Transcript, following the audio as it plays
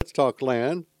Let's Talk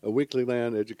Land, a weekly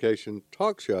land education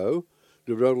talk show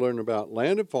devoted to learning about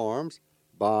land and farms,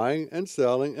 buying and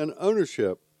selling, and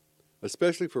ownership,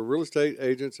 especially for real estate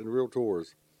agents and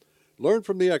realtors. Learn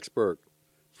from the expert.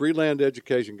 Free land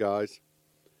education, guys.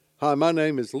 Hi, my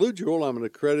name is Lou Jewell. I'm an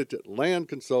accredited land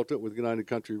consultant with United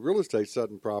Country Real Estate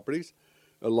Sutton Properties,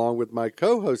 along with my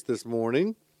co-host this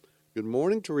morning. Good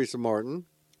morning, Teresa Martin.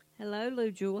 Hello,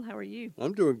 Lou Jewell. How are you?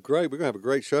 I'm doing great. We're going to have a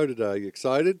great show today. You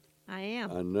excited? I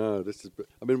am. I know.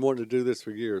 I've been wanting to do this for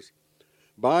years.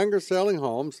 Buying or selling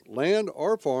homes, land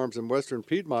or farms in western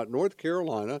Piedmont, North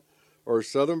Carolina, or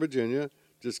southern Virginia,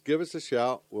 just give us a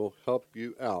shout. We'll help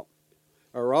you out.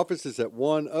 Our office is at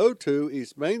 102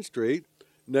 East Main Street,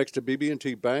 next to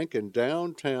BB&T Bank in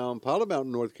downtown Powder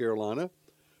Mountain, North Carolina.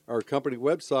 Our company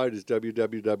website is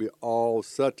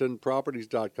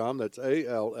www.allsuttonproperties.com. That's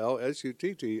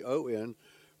ALLSUTTON,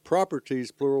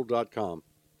 properties.plural.com.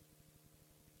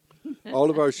 All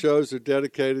of our shows are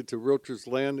dedicated to Realtors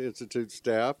Land Institute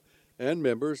staff and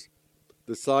members.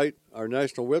 The site, our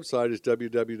national website, is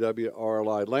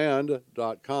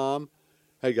www.rliland.com.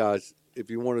 Hey, guys,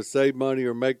 if you want to save money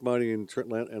or make money in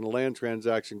a land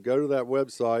transaction, go to that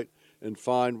website and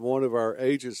find one of our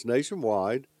agents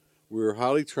nationwide. We're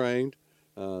highly trained,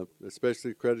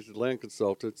 especially accredited land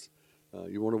consultants.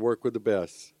 You want to work with the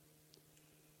best.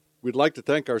 We'd like to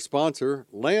thank our sponsor,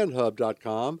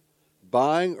 landhub.com.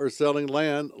 Buying or selling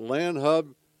land,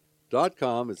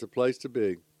 landhub.com is the place to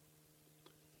be.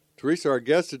 Teresa, our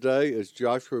guest today is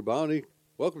Joshua Bondy.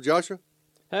 Welcome, Joshua.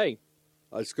 Hey.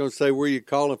 I was going to say where you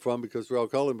calling from because we're all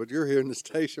calling, but you're here in the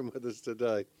station with us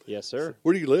today. Yes, sir. So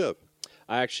where do you live?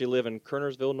 I actually live in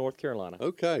Kernersville, North Carolina.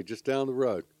 Okay, just down the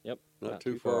road. Yep. Not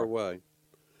too far away.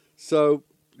 So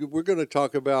we're going to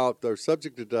talk about, our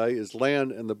subject today is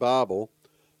land in the Bible,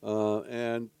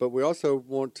 but we also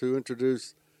want to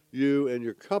introduce you and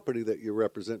your company that you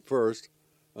represent first,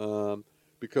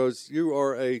 because you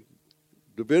are a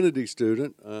divinity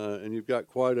student, and you've got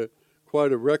quite a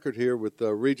record here with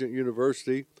Regent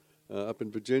University up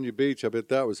in Virginia Beach. I bet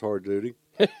that was hard duty.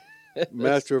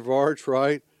 Master of Arts,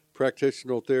 right?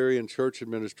 Practitioner theory and church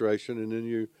administration, and then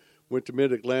you went to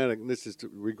Mid-Atlantic, and this is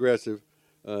regressive,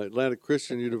 Atlantic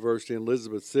Christian University in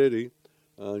Elizabeth City,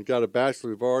 and got a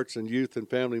Bachelor of Arts in Youth and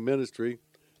Family Ministry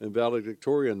and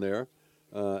valedictorian there.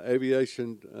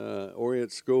 Aviation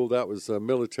Orient School, that was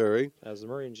military. That was the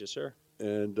Marines, yes, sir.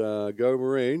 And go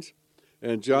Marines.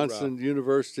 And Johnson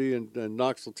University in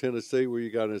Knoxville, Tennessee, where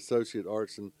you got an Associate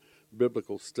Arts in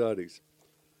Biblical Studies.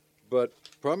 But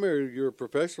primarily your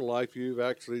professional life, you've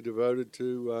actually devoted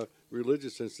to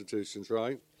religious institutions,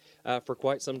 right? For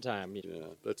quite some time. Yeah,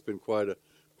 that's been quite a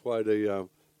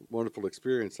wonderful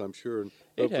experience, I'm sure. And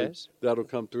it has. That'll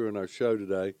come through in our show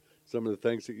today. Some of the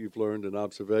things that you've learned and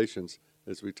observations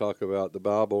as we talk about the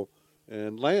Bible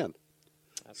and land.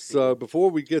 Absolutely. So before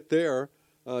we get there,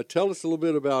 tell us a little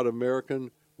bit about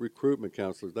American Recruitment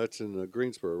Counselors. That's in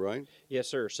Greensboro, right? Yes,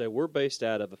 sir. So we're based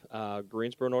out of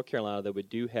Greensboro, North Carolina, though we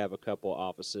do have a couple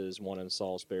offices, one in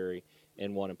Salisbury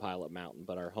and one in Pilot Mountain,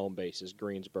 but our home base is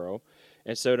Greensboro.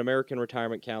 And so at American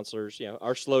Retirement Counselors,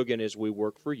 our slogan is "We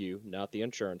work for you, not the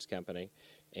insurance company."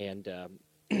 And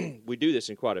we do this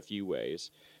in quite a few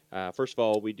ways. First of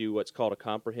all, we do what's called a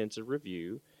comprehensive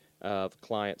review of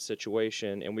client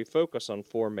situation, and we focus on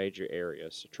four major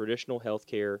areas: traditional health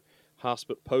care,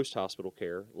 post-hospital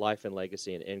care, life and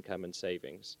legacy, and income and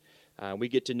savings. We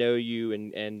get to know you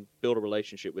and build a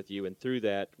relationship with you, and through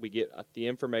that, we get the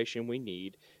information we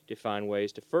need to find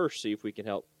ways to first see if we can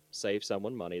help save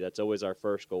someone money. That's always our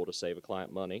first goal, to save a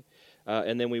client money.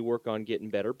 And then we work on getting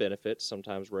better benefits.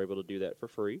 Sometimes we're able to do that for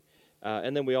free.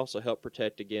 And then we also help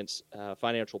protect against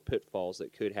financial pitfalls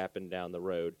that could happen down the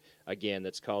road, again,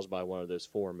 that's caused by one of those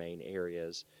four main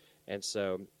areas. And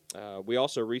so we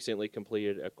also recently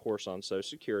completed a course on Social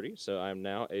Security, so I'm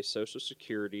now a Social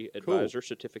Security Advisor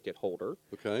Certificate holder.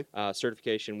 Okay.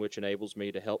 Certification which enables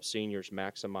me to help seniors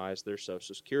maximize their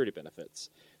Social Security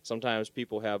benefits. Sometimes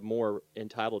people have more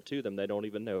entitled to them they don't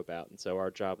even know about, and so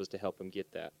our job is to help them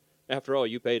get that. After all,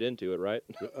 you paid into it, right?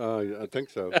 I think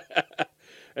so.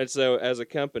 And so as a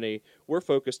company, we're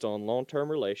focused on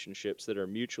long-term relationships that are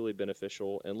mutually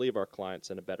beneficial and leave our clients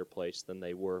in a better place than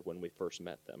they were when we first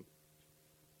met them.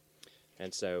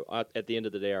 And so at the end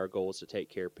of the day, our goal is to take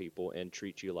care of people and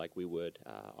treat you like we would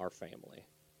our family.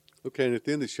 Okay, and at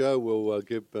the end of the show, we'll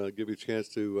give you a chance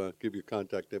to give your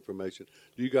contact information.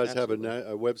 Do you guys Absolutely. have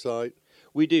a website?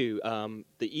 We do.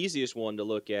 The easiest one to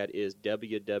look at is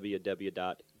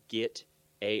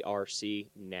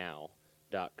www.getarcnow.com.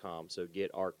 getarcnow.com. So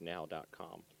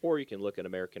getarcnow.com. Or you can look at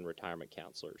American Retirement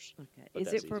Counselors. Okay. But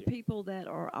Is that's it for easier. people that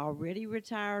are already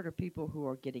retired or people who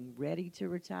are getting ready to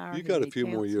retire? You who got a need few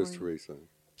more years, counseling? Teresa.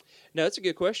 No, that's a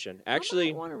good question. I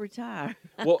Actually, might want to retire.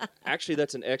 well, actually,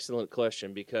 that's an excellent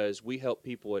question because we help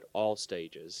people at all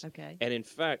stages. Okay. And in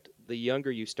fact, the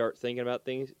younger you start thinking about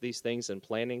these things and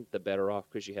planning, the better off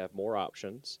because you have more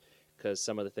options. Because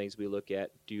some of the things we look at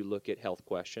do look at health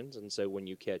questions. And so when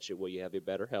you catch it, will you have a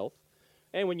better health?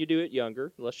 And when you do it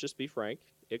younger, let's just be frank,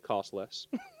 it costs less.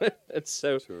 And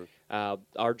so Sure.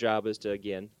 our job is to,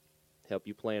 again, help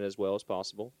you plan as well as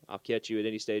possible. I'll catch you at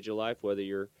any stage of life, whether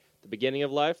you're the beginning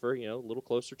of life or a little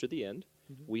closer to the end.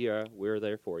 Mhm. We're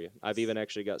there for you. I've even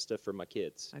actually got stuff for my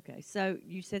kids. Okay. So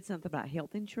you said something about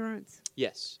health insurance.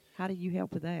 Yes. How do you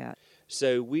help with that?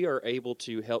 So we are able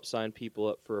to help sign people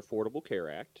up for Affordable Care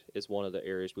Act is one of the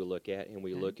areas we look at, and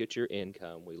we Okay. look at your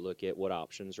income. We look at what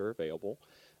options are available.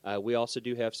 We also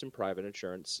do have some private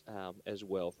insurance as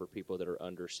well for people that are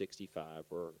under 65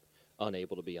 or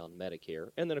unable to be on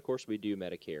Medicare. And then, of course, we do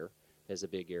Medicare as a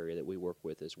big area that we work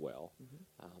with as well.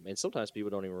 And sometimes people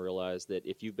don't even realize that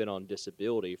if you've been on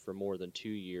disability for more than 2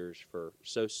 years for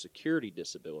Social Security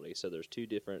disability, so there's two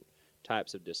different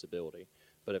types of disability.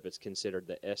 But if it's considered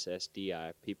the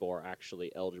SSDI, people are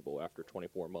actually eligible after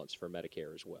 24 months for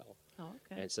Medicare as well. Oh,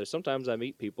 okay. And so sometimes I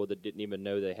meet people that didn't even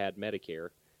know they had Medicare,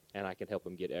 and I can help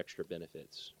them get extra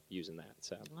benefits using that.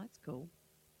 So Well, that's cool.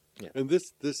 And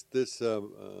this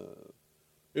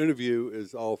interview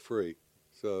is all free.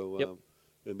 So, Yep.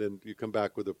 and then you come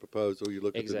back with a proposal. You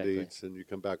look Exactly. at the needs, and you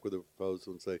come back with a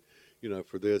proposal and say,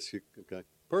 for this, okay,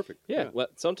 perfect. yeah, well,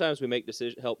 sometimes we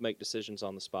help make decisions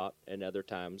on the spot, and other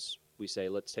times we say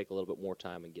let's take a little bit more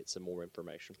time and get some more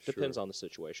information. Depends Sure. on the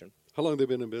situation. How long have they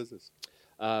been in business?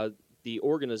 The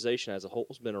organization as a whole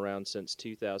has been around since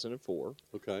 2004,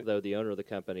 Okay. though the owner of the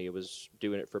company was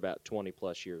doing it for about 20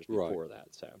 plus years Right. before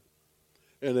that. So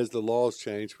And as the laws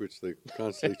change, which they're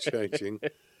constantly changing,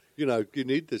 you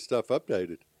need this stuff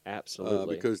updated.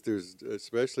 absolutely. Because there's,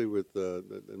 especially with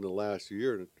in the last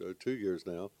year, 2 years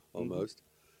now, almost,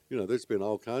 there's been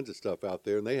all kinds of stuff out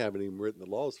there, and they haven't even written the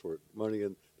laws for it. Money,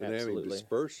 and they haven't even Absolutely.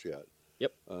 dispersed yet.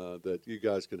 Yep. That you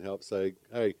guys can help say,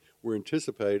 hey, we're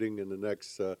anticipating in the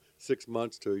next 6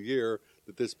 months to a year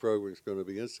that this program is going to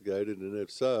be instigated, and if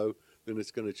so, then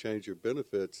it's going to change your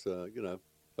benefits,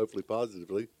 hopefully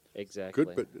positively. Exactly.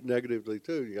 Could, but negatively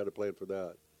too. You got to plan for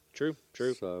that. True.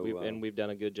 So, We've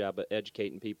done a good job of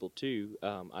educating people too.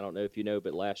 I don't know if you know,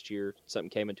 but last year something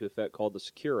came into effect called the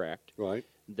Secure Act Right.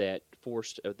 that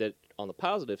forced that on the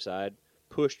positive side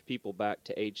pushed people back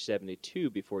to age 72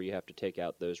 before you have to take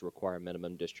out those required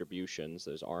minimum distributions,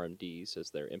 those RMDs as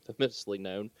they're infamously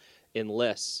known,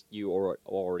 unless you are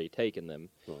already taken them.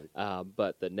 Right.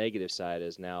 But the negative side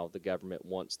is now the government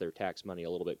wants their tax money a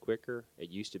little bit quicker. It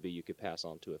used to be you could pass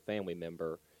on to a family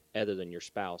member other than your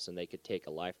spouse, and they could take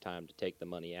a lifetime to take the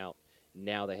money out.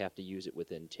 Now they have to use it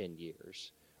within 10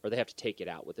 years, or they have to take it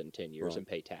out within 10 years Right. and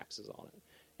pay taxes on it.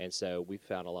 And so we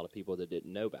found a lot of people that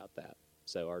didn't know about that.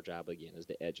 So our job, again, is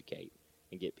to educate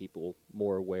and get people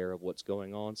more aware of what's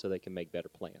going on so they can make better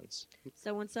plans.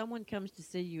 So when someone comes to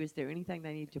see you, is there anything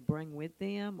they need to bring with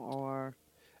them, or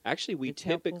Actually, we It's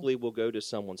helpful. typically will go to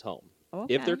someone's home.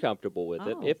 okay. If they're comfortable with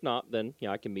it. Oh. If not, then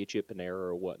I can meet you at Panera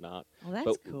or whatnot. Well, that's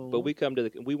but cool. but we come to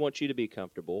we want you to be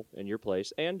comfortable in your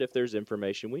place, and if there's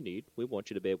information we need, we want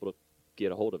you to be able to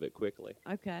get a hold of it quickly.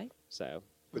 okay. So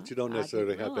But Well, you don't I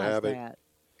necessarily didn't have to realize have it that.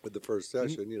 with the first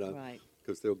session, Right.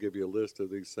 because they'll give you a list of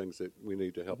these things that we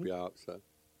need to help Mhm. you out. So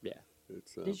yeah,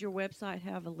 it's Does your website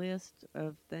have a list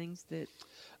of things that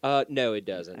no, it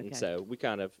doesn't. Okay. And so we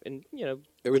kind of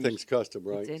everything's custom,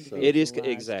 right? So, individual. it is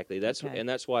Individualized. exactly Okay. and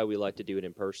that's why we like to do it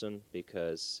in person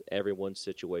because everyone's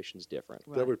situation is different.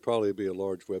 right. that would probably be a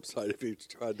large website if you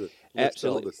tried to list all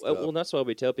Absolutely. this stuff. Well, that's why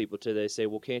we tell people too. They say,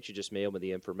 "Well, can't you just mail me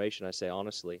the information?" I say,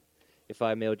 honestly, if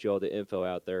I mailed you all the info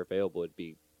out there available, it'd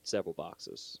be several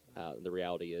boxes. The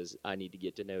reality is, I need to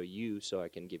get to know you so I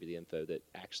can give you the info that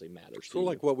actually matters. Sort of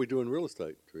like what we do in real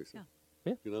estate, Teresa.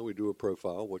 Yeah. We do a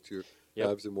profile, what your Yep.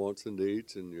 haves and wants and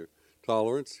needs, and your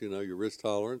tolerance, your risk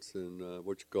tolerance, and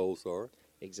what your goals are.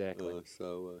 Exactly.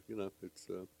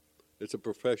 It's a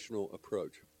professional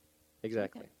approach.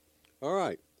 Exactly. Okay. All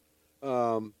right.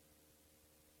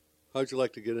 How'd you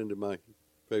like to get into my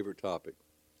favorite topic?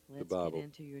 Let's Bible. get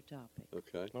into your topic.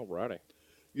 Okay. All righty.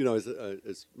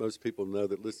 As most people know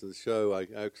that listen to the show, I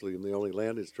actually am the only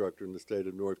land instructor in the state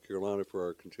of North Carolina for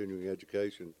our continuing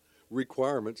education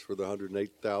requirements for the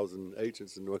 108,000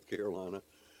 agents in North Carolina.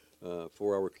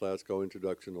 4-hour class called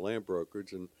Introduction to Land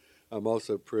Brokerage. And I'm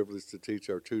also privileged to teach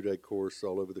our 2-day course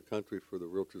all over the country for the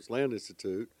Realtors Land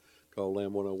Institute called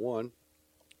Land 101,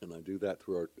 and I do that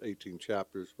through our 18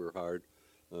 chapters. We're hired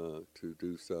to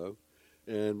do so.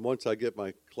 And once I get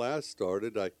my class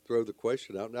started, I throw the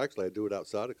question out, and actually I do it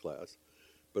outside of class.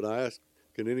 But I ask,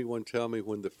 can anyone tell me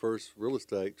when the first real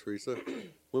estate, Teresa,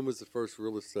 when was the first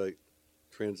real estate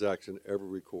transaction ever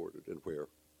recorded and where?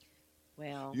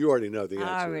 Well, You already know the answer.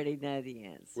 I already know the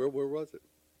answer. Where was it?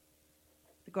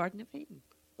 The Garden of Eden.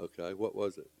 Okay, what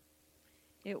was it?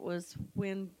 It was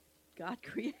when God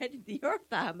created the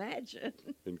earth, I imagine.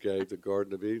 And gave the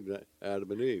Garden of Eden to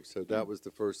Adam and Eve. So that was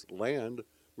the first land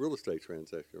real estate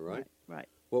transaction, right? Right.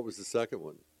 What was the second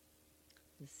one?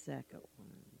 The second one.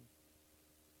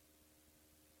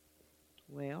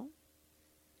 Well,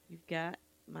 you've got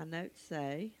my notes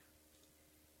say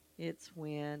it's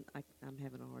when I'm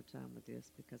having a hard time with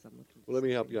this because I'm looking. Well, let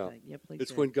me help you out. Yeah, please.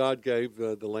 It's do. when God gave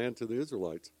the land to the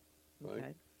Israelites, right?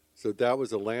 Okay. So that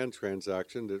was a land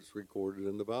transaction that's recorded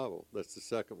in the Bible. That's the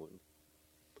second one.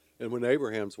 And when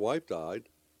Abraham's wife died,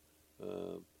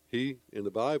 he, in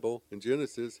the Bible, in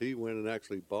Genesis, he went and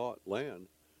actually bought land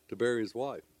to bury his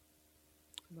wife.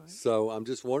 Right. So I'm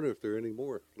just wondering if there are any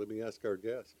more. Let me ask our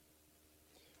guest.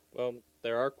 Well,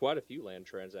 there are quite a few land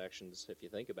transactions if you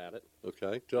think about it.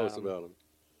 Okay, tell us about them.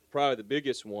 Probably the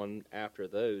biggest one after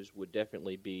those would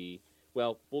definitely be,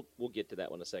 well, we'll get to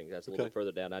that one in a second. That's a little bit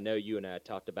further down. I know you and I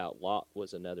talked about Lot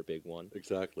was another big one.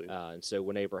 Exactly. And so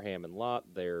when Abraham and Lot,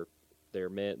 their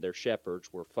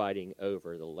shepherds were fighting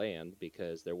over the land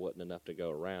because there wasn't enough to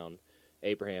go around.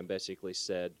 Abraham basically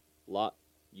said, Lot,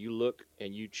 you look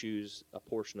and you choose a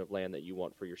portion of land that you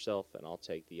want for yourself, and I'll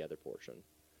take the other portion.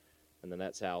 And then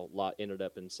that's how Lot ended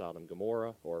up in Sodom and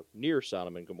Gomorrah, or near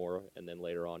Sodom and Gomorrah, and then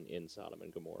later on in Sodom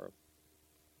and Gomorrah.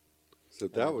 So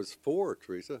that was 4,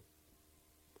 Teresa.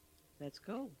 That's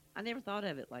cool. I never thought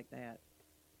of it like that.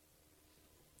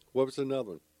 What was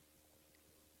another one?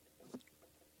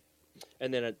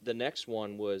 And then the next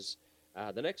one was,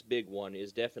 the next big one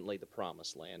is definitely the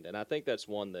Promised Land. And I think that's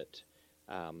one that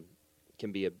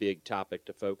can be a big topic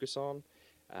to focus on.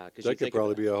 That could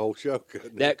probably be a whole show,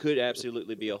 couldn't it? That could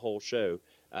absolutely be a whole show.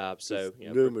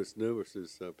 Numerous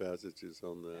passages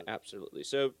on that. Absolutely.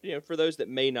 So, for those that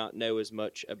may not know as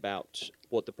much about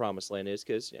what the Promised Land is,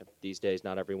 because these days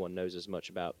not everyone knows as much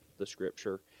about the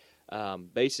Scripture.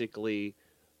 Basically,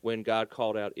 when God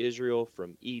called out Israel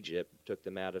from Egypt, took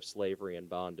them out of slavery and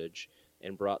bondage,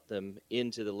 and brought them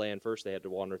into the land. First, they had to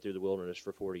wander through the wilderness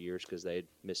for 40 years because they had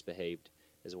misbehaved,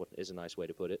 is a nice way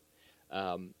to put it.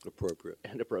 Appropriate.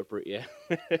 And appropriate,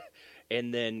 yeah.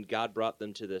 And then God brought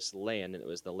them to this land, and it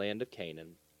was the land of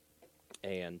Canaan.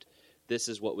 And this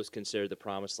is what was considered the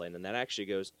Promised Land. And that actually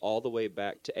goes all the way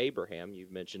back to Abraham. You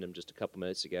mentioned him just a couple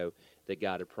minutes ago, that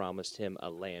God had promised him a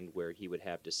land where he would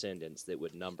have descendants that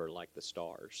would number like the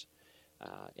stars.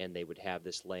 And they would have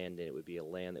this land, and it would be a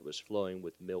land that was flowing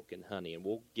with milk and honey. And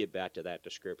we'll get back to that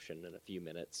description in a few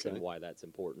minutes and why that's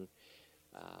important.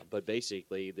 But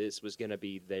basically, this was going to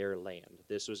be their land.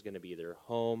 This was going to be their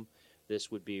home. This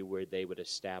would be where they would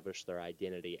establish their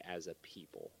identity as a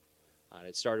people. And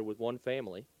it started with one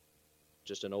family,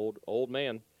 just an old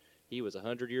man. He was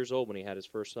 100 years old when he had his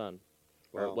first son.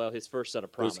 Wow. Well, his first son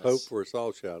of promise. There's hope for us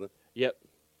all, Shadow. Yep.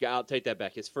 I'll take that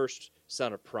back. His first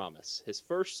son of promise. His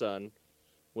first son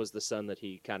was the son that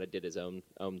he kind of did his own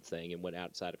thing and went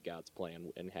outside of God's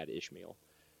plan and had Ishmael.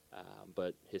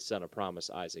 But his son of promise,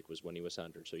 Isaac, was when he was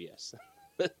 100. So, yes,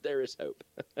 there is hope.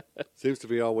 Seems to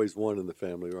be always one in the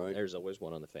family, right? There's always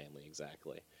one in the family,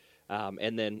 exactly.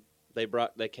 And then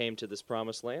they came to this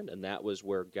promised land, and that was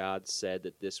where God said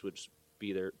that this would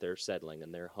be their settling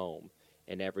and their home,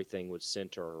 and everything would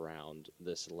center around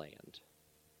this land.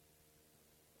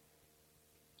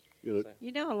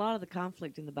 You know, a lot of the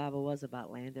conflict in the Bible was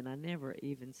about land, and I never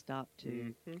even stopped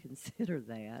to consider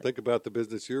that. Think about the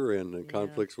business you're in and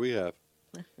conflicts we have,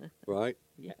 right?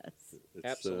 Yes.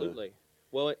 Absolutely.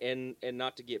 Well, and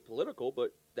not to get political,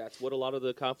 but that's what a lot of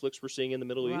the conflicts we're seeing in the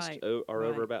Middle East are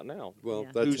over about now. Well,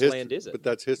 Yeah. that's Whose history, land is it? But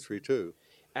that's history, too.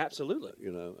 Absolutely.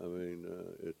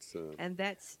 It's... And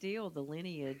that's still the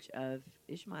lineage of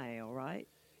Ishmael, right?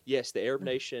 Yes, the Arab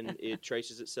nation, it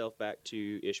traces itself back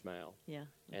to Ishmael. Yeah.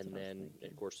 And then,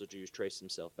 of course, the Jews trace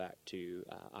themselves back to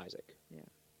Isaac. Yeah.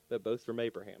 But both from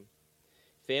Abraham.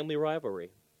 Family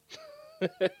rivalry.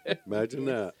 Imagine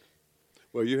that.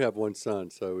 Well, you have one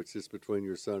son, so it's just between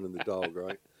your son and the dog,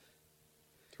 right?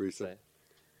 Teresa?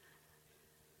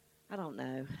 I don't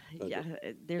know. Okay. Yeah,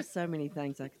 there's so many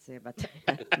things I could say about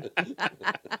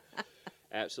that.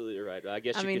 Absolutely right. I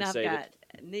guess I you mean, can I've say got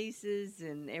that. nieces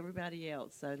and everybody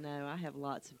else, so no, I have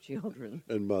lots of children.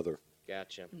 And mother.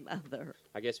 Gotcha. Mother,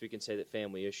 I guess we can say that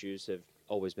family issues have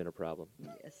always been a problem.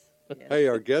 yes. Yes. Hey,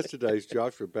 our guest today is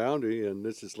Joshua Bondy, and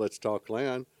this is Let's Talk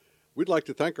Land. We'd like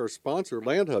to thank our sponsor,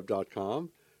 LandHub.com.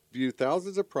 View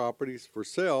thousands of properties for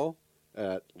sale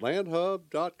at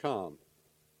LandHub.com.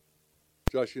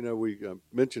 Josh, you know, we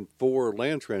mentioned 4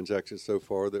 land transactions so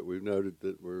far that we've noted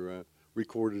that were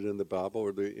recorded in the Bible.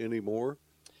 Are there any more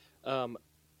There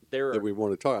that are. we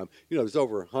want to talk about? You know, there's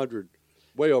over 100,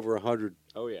 way over 100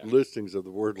 Oh yeah. listings of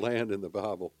the word land in the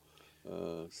Bible.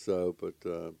 But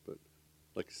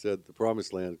like you said, the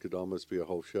Promised Land could almost be a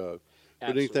whole show.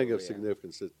 But anything of Absolutely, yeah.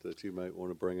 significance that you might want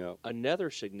to bring up? Another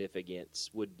significance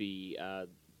would be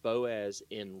Boaz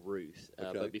and Ruth.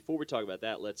 Okay. But before we talk about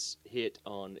that, let's hit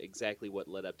on exactly what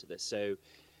led up to this. So,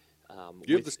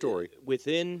 Give the story.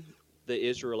 Within the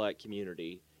Israelite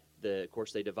community, of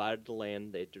course, they divided the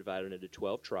land. They divided it into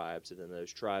 12 tribes, and then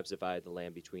those tribes divided the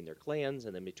land between their clans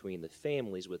and then between the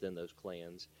families within those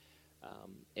clans.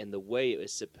 And the way it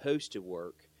was supposed to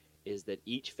work is that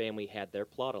each family had their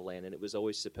plot of land, and it was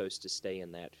always supposed to stay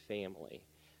in that family.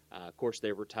 Of course,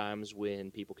 there were times when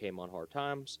people came on hard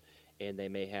times, and they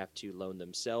may have to loan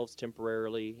themselves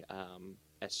temporarily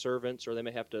as servants, or they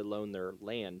may have to loan their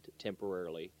land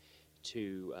temporarily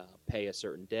to pay a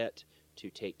certain debt,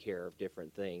 to take care of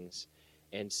different things.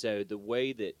 And so the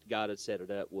way that God had set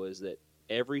it up was that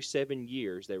every 7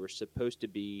 years there was supposed to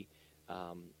be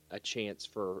a chance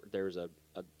for, there was a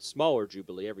smaller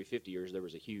jubilee. Every 50 years there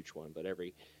was a huge one, but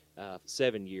every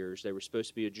 7 years there was supposed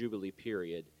to be a jubilee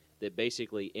period that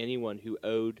basically anyone who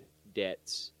owed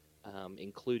debts,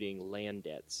 including land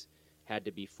debts, had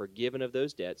to be forgiven of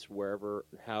those debts.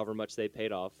 However much they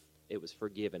paid off, it was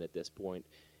forgiven at this point,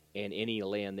 and any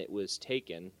land that was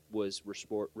taken was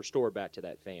restored back to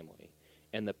that family.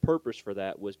 And the purpose for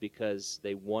that was because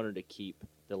they wanted to keep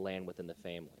the land within the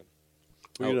family.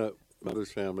 Well, you know, my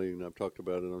mother's family, and I've talked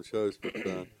about it on shows, but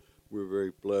we were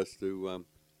very blessed to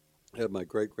have my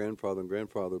great-grandfather and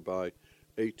grandfather buy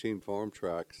 18 farm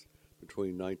tracts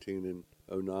between 1909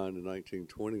 and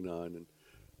 1929 in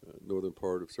northern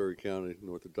part of Surrey County,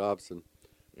 north of Dobson,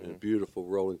 and beautiful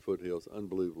rolling foothills,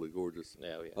 unbelievably gorgeous,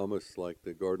 Oh, yeah. almost like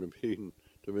the Garden of Eden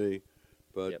to me.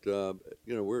 But,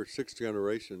 you know, we're 6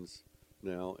 generations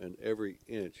now, and every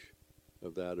inch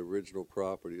of that original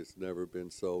property has never been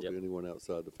sold to anyone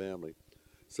outside the family.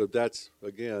 So that's,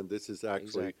 again, this is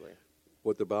actually Exactly.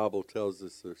 what the Bible tells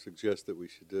us or suggests that we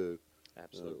should do.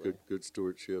 Absolutely. Good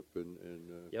stewardship and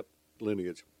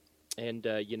lineage. And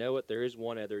you know what? There is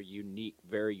one other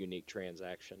very unique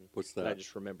transaction. What's that that? I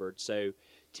just remembered. So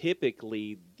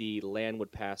typically the land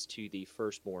would pass to the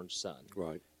firstborn son.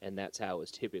 Right. And that's how it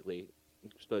was typically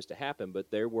supposed to happen. But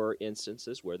there were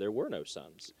instances where there were no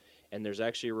sons. And there's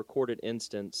actually a recorded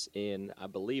instance in, I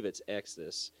believe it's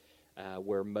Exodus,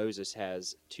 where Moses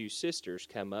has 2 sisters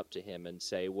come up to him and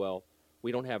say, well,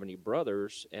 we don't have any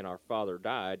brothers and our father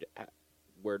died.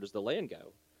 Where does the land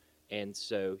go? And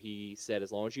so he said,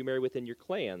 as long as you marry within your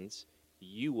clans,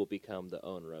 you will become the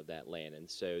owner of that land. And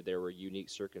so there were unique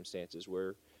circumstances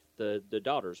where the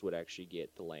daughters would actually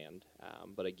get the land.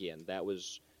 But again, that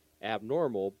was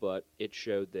abnormal, but it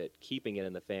showed that keeping it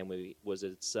in the family was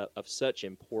of such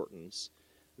importance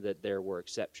that there were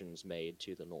exceptions made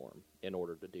to the norm in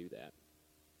order to do that.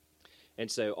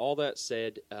 And so all that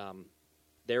said,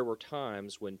 there were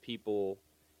times when people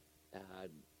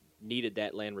needed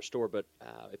that land restored, but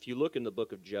if you look in the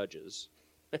book of Judges,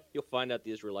 you'll find out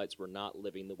the Israelites were not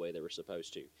living the way they were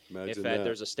supposed to. Imagine in fact, that.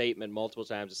 there's a statement multiple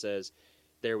times that says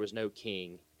there was no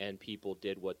king, and people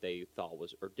did what they thought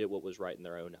was, or did what was right in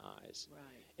their own eyes.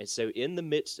 Right. And so in the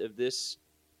midst of this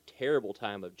terrible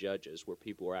time of Judges, where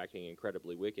people were acting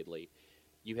incredibly wickedly,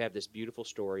 you have this beautiful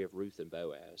story of Ruth and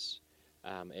Boaz.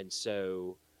 And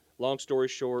so, long story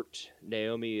short,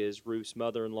 Naomi is Ruth's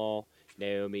mother-in-law.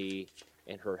 Naomi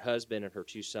and her husband and her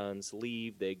 2 sons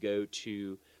leave. They go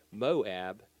to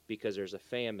Moab because there's a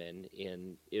famine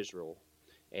in Israel.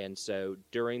 And so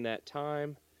during that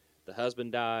time, the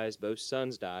husband dies, both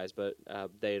sons dies, but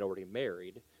they had already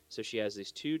married. So she has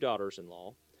these 2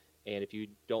 daughters-in-law. And if you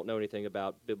don't know anything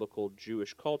about biblical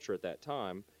Jewish culture at that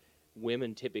time,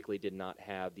 women typically did not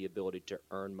have the ability to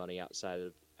earn money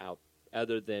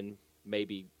other than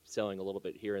maybe selling a little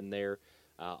bit here and there.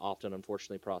 Often,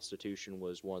 unfortunately, prostitution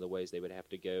was one of the ways they would have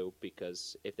to go,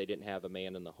 because if they didn't have a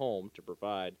man in the home to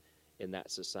provide in that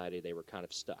society, they were kind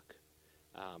of stuck.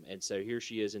 And so here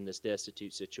she is in this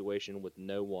destitute situation with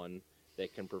no one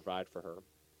that can provide for her.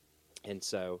 And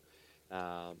so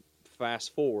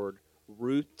fast forward,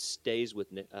 Ruth stays with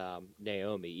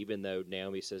Naomi, even though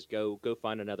Naomi says, go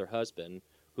find another husband.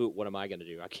 What am I going to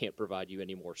do? I can't provide you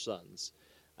any more sons.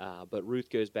 But Ruth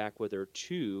goes back with her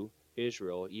to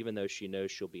Israel, even though she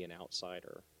knows she'll be an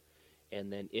outsider.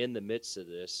 And then in the midst of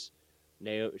this,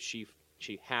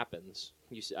 she happens.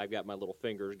 You see, I've got my little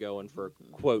fingers going for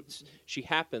quotes. She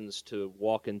happens to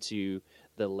walk into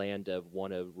the land of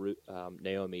one of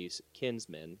Naomi's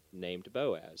kinsmen named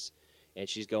Boaz, and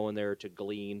she's going there to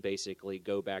glean, basically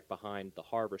go back behind the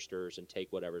harvesters and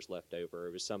take whatever's left over.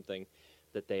 It was something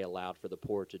that they allowed for the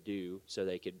poor to do so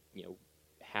they could,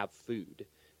 have food.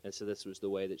 And so this was the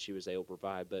way that she was able to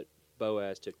provide. But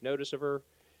Boaz took notice of her,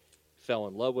 fell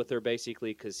in love with her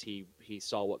basically because he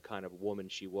saw what kind of woman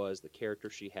she was, the character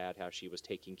she had, how she was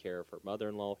taking care of her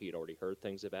mother-in-law. He had already heard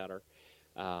things about her.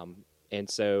 And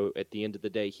so at the end of the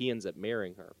day, he ends up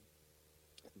marrying her.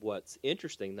 What's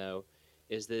interesting, though,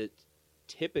 is that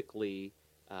typically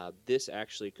this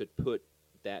actually could put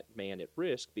that man at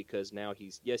risk because now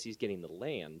he's getting the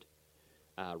land,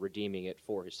 redeeming it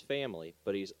for his family,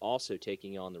 but he's also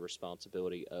taking on the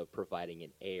responsibility of providing an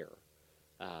heir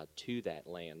to that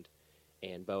land.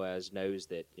 And Boaz knows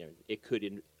that it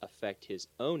could affect his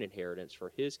own inheritance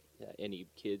for his any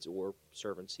kids or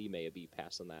servants he may be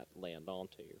passing that land on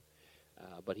to.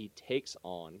 But he takes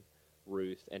on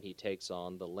Ruth and he takes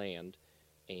on the land,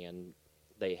 and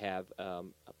they have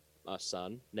a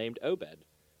son named Obed.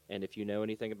 And if you know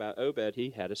anything about Obed, he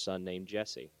had a son named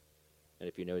Jesse. And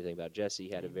if you know anything about Jesse,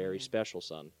 he had a very special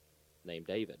son named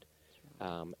David.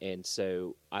 And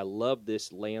so I love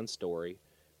this land story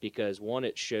because, one,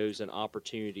 it shows an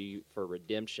opportunity for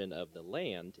redemption of the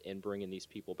land and bringing these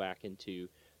people back into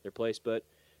their place. But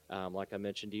like I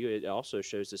mentioned to you, it also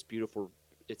shows this beautiful,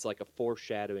 it's like a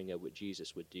foreshadowing of what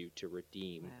Jesus would do to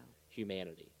redeem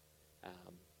humanity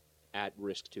at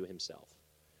risk to himself.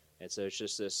 And so it's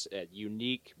just this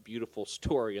unique, beautiful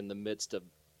story in the midst of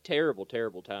terrible,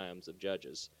 terrible times of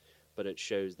Judges. But it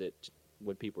shows that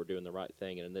when people are doing the right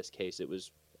thing, and in this case it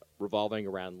was revolving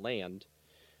around land,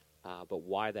 but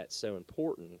why that's so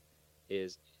important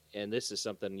is, and this is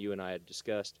something you and I had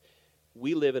discussed,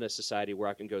 we live in a society where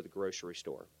I can go to the grocery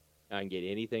store. I can get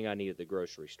anything I need at the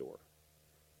grocery store.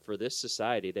 For this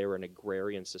society, they were an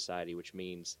agrarian society, which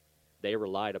means they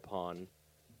relied upon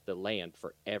the land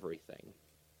for everything.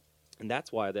 And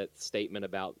that's why that statement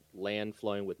about land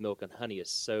flowing with milk and honey is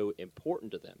so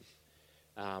important to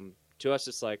them. To us,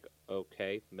 it's like,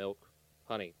 okay, milk,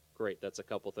 honey, great. That's a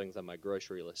couple things on my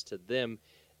grocery list. To them,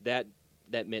 that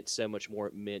meant so much more.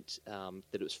 It meant that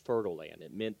it was fertile land.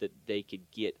 It meant that they could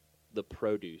get the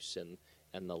produce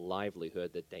and the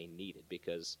livelihood that they needed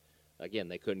because, again,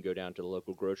 they couldn't go down to the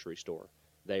local grocery store.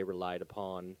 They relied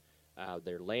upon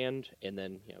their land and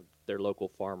then their local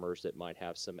farmers that might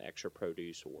have some extra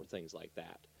produce or things like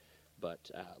that.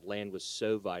 But land was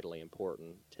so vitally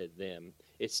important to them.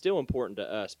 It's still important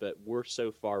to us, but we're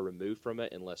so far removed from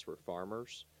it unless we're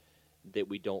farmers that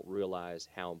we don't realize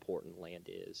how important land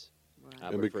is. Right.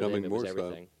 And But for them, becoming it was more so.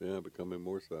 everything. Yeah, becoming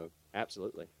more so.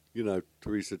 Absolutely.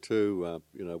 Teresa, too,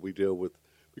 we deal with,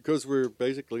 because we're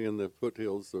basically in the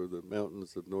foothills or the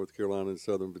mountains of North Carolina and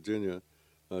Southern Virginia,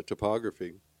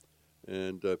 topography.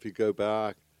 And if you go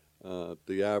back,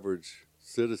 the average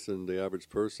citizen, the average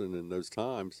person in those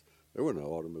times, there were no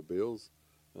automobiles.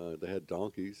 They had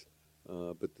donkeys.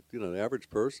 But the average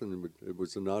person, it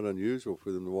was not unusual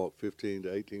for them to walk 15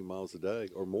 to 18 miles a day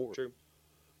or more. True.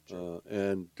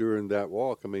 And during that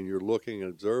walk, you're looking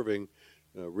and observing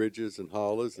ridges and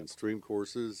hollows and stream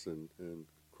courses and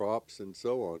crops and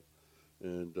so on.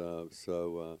 And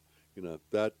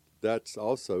that's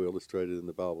also illustrated in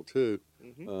the Bible too,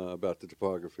 about the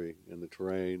topography and the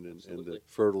terrain and the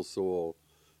fertile soil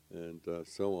and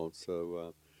so on.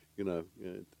 So,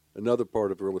 another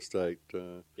part of real estate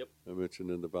I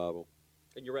mentioned in the Bible.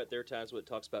 And you're right, there are times when it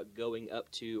talks about going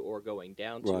up to or going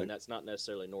down to, Right. and that's not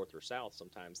necessarily north or south.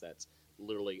 Sometimes that's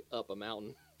literally up a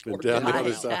mountain. And or down the down a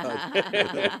other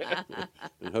mountain. side.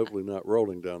 And hopefully not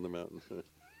rolling down the mountain.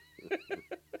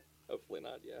 Hopefully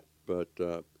not, yeah. But,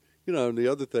 and the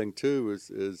other thing, too,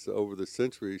 is over the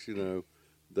centuries,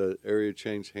 the area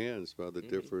changed hands by the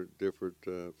different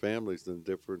families and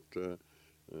different,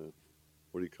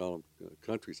 what do you call them,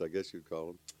 countries, I guess you'd call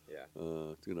them.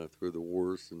 Yeah. Through the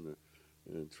wars and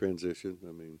transition.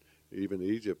 Even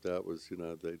Egypt, that was,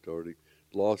 they'd already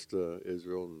lost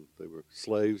Israel and they were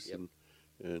slaves,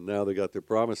 and now they got their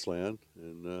promised land.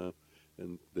 And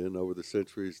then over the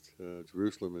centuries,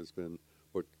 Jerusalem has been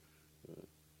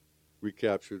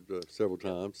recaptured several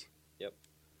times. Yep.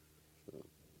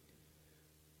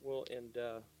 Well, and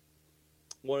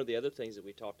one of the other things that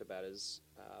we talked about is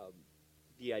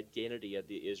the identity of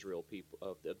the Israel people,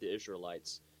 of the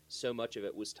Israelites. So much of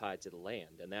it was tied to the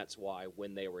land, and that's why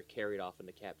when they were carried off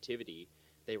into captivity,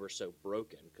 they were so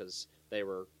broken, because they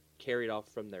were carried off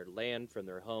from their land, from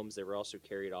their homes. They were also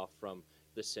carried off from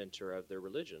the center of their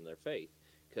religion, their faith.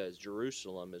 because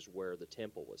Jerusalem is where the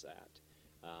temple was at.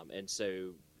 And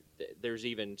so there's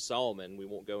even Solomon, we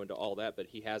won't go into all that, but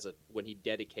when he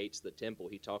dedicates the temple,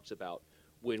 he talks about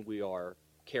when we are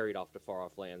carried off to far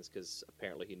off lands, because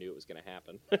apparently he knew it was going to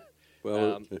happen.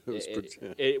 Well,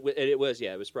 it was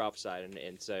it was prophesied,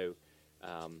 and so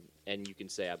and you can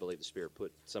say, I believe the Spirit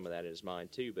put some of that in his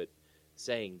mind too, but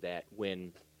saying that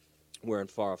when we're in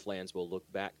far off lands, we'll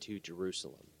look back to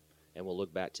Jerusalem, and we'll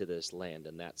look back to this land,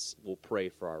 and we'll pray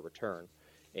for our return.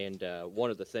 And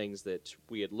one of the things that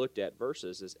we had looked at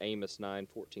verses is Amos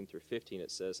 9:14 through 15.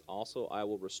 It says, "Also I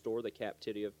will restore the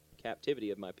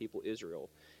captivity of my people Israel,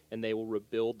 and they will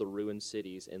rebuild the ruined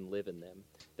cities and live in them.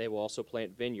 They will also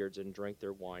plant vineyards and drink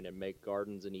their wine, and make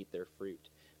gardens and eat their fruit.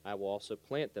 I will also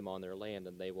plant them on their land,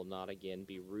 and they will not again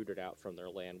be rooted out from their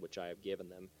land which I have given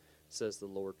them, says the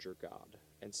Lord your God."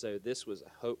 And so this was a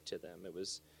hope to them. It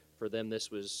was, for them, this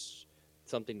was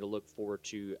something to look forward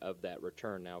to of that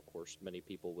return. Now, of course, many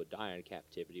people would die in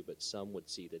captivity, but some would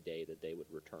see the day that they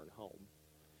would return home.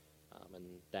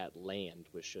 And that land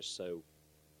was just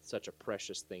such a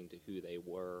precious thing to who they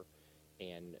were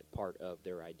and part of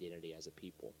their identity as a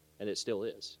people. And it still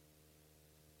is.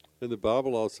 And the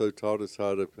Bible also taught us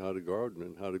how to garden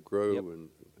and how to grow. Yep.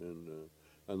 And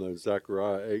I know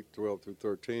Zechariah 8:12 through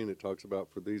 13, it talks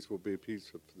about, "For these will be a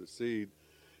piece of the seed,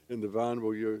 and the vine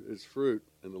will yield its fruit,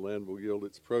 and the land will yield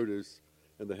its produce,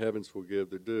 and the heavens will give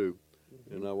their due.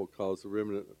 Mm-hmm. And I will cause the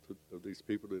remnant of these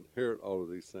people to inherit all of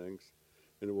these things,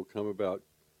 and it will come about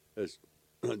that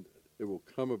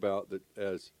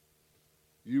as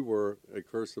you were a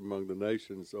curse among the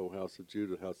nations, O house of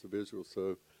Judah, house of Israel,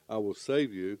 so I will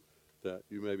save you, that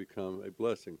you may become a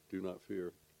blessing. Do not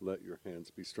fear. Let your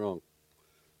hands be strong."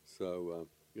 So,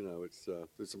 it's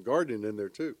there's some gardening in there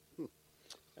too.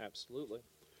 Absolutely.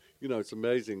 It's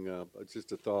amazing. It's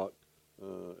just a thought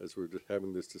as we're just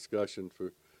having this discussion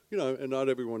and not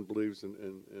everyone believes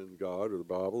in God or the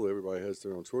Bible. Everybody has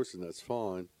their own choices, and that's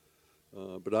fine.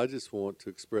 But I just want to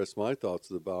express my thoughts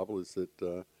of the Bible is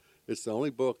that it's the only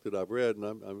book that I've read, and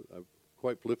I'm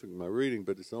quite prolific in my reading,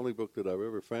 but it's the only book that I've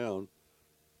ever found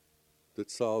that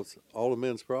solves all of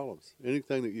men's problems.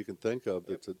 Anything that you can think of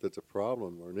that's a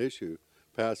problem or an issue,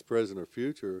 past, present, or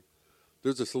future,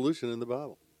 there's a solution in the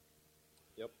Bible.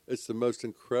 Yep. It's the most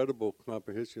incredible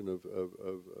comprehension of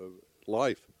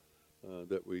life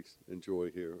that we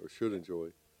enjoy here, or should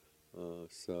enjoy.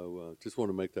 So just want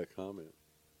to make that comment.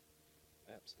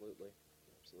 Absolutely.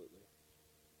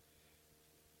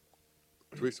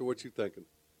 Teresa, what you thinking?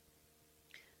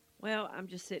 Well, I'm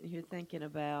just sitting here thinking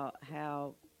about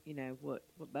how, what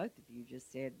both of you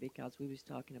just said, because we was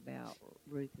talking about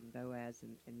Ruth and Boaz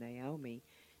and Naomi,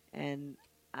 and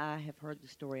I have heard the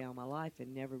story all my life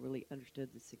and never really understood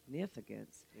the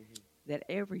significance that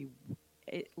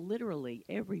literally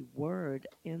every word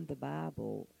in the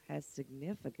Bible has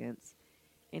significance.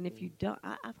 And if you don't,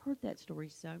 I've heard that story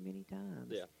so many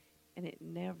times. Yeah. And it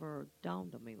never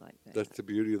dawned on me like that. That's the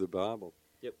beauty of the Bible.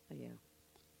 Yep. Yeah.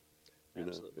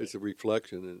 Absolutely. It's a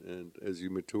reflection, and as you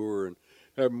mature and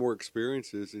have more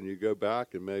experiences, and you go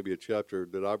back and maybe a chapter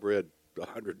that I've read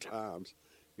 100 times,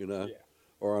 Yeah.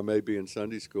 or I may be in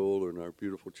Sunday school or in our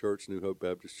beautiful church, New Hope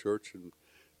Baptist Church in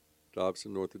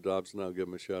Dobson, north of Dobson. I'll give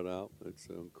them a shout out. It's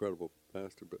an incredible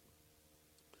pastor, but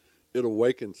it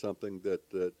awakens something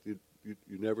that you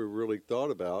never really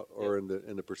thought about, or in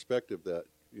the perspective that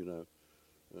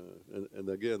and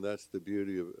again, that's the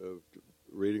beauty of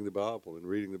reading the Bible and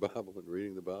reading the Bible and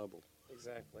reading the Bible.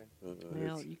 Exactly.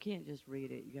 Well, you can't just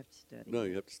read it; you have to study. No,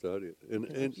 you have to study it. And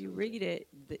if you read it,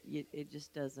 it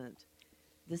just doesn't.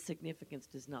 The significance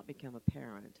does not become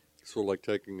apparent. Sort of like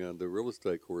taking the real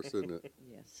estate course, isn't it?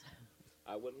 Yes.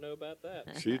 I wouldn't know about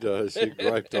that. She does. She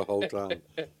griped the whole time.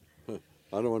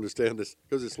 I don't understand this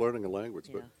because it's learning a language.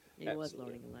 Yeah, But it was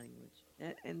learning a language,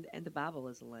 and the Bible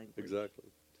is a language. exactly.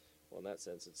 Well, in that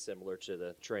sense, it's similar to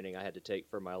the training I had to take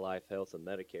for my life, health, and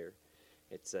Medicare.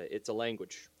 It's a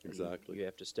language. Exactly. You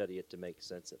have to study it to make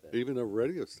sense of it. Even a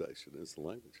radio station is the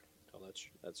language. Oh,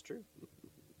 that's true.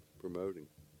 Promoting,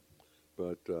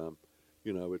 but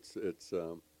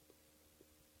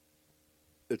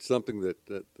it's something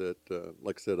that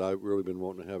like I said, I've really been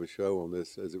wanting to have a show on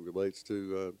this as it relates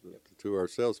to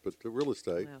ourselves, but to real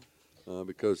estate,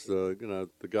 because the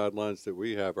guidelines that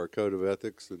we have, our code of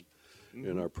ethics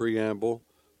and our preamble,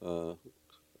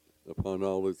 upon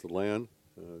all is the land,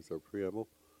 is our preamble.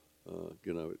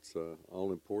 It's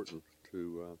all important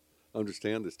to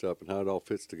understand this stuff and how it all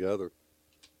fits together.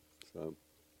 So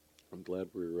I'm glad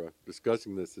we're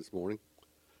discussing this morning.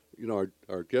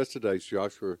 Our guest today is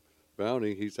Joshua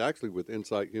Bounty. He's actually with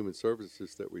Insight Human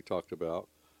Services that we talked about,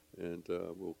 and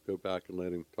we'll go back and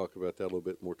let him talk about that a little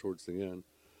bit more towards the end.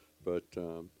 But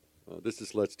this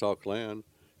is Let's Talk Land.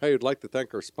 Hey, I'd like to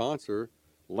thank our sponsor,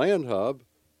 Land Hub.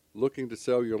 Looking to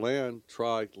sell your land?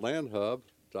 Try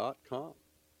landhub.com.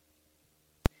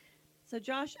 So,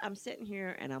 Josh, I'm sitting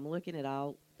here and I'm looking at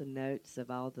all the notes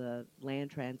of all the land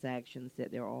transactions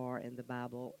that there are in the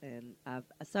Bible, and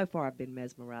so far I've been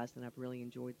mesmerized and I've really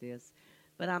enjoyed this.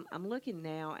 But I'm looking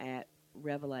now at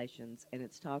Revelations, and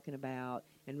it's talking about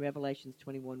in Revelations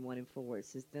 21:1 and 4. It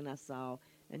says, "Then I saw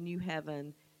a new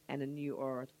heaven and a new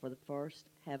earth, for the first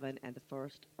heaven and the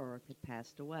first earth had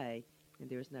passed away, and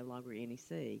there is no longer any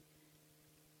sea."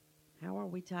 How are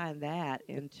we tying that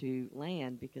into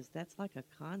land? Because that's like a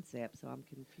concept, so I'm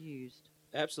confused.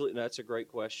 Absolutely, that's a great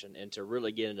question. And to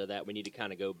really get into that, we need to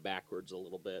kind of go backwards a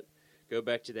little bit. Go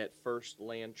back to that first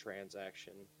land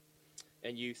transaction.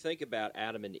 And you think about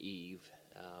Adam and Eve,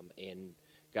 and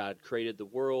God created the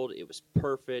world. It was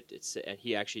perfect. And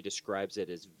he actually describes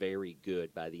it as very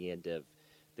good by the end of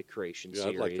the creation Yeah,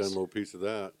 series. I'd like to have a little piece of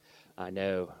that. I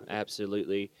know,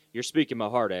 absolutely. You're speaking my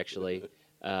heart, actually.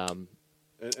 And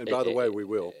by the way, we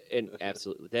will. And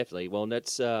absolutely, definitely. Well, and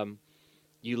that's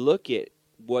you look at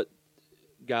what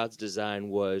God's design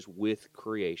was with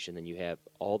creation, and you have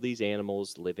all these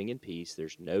animals living in peace.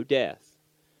 There's no death.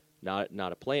 Not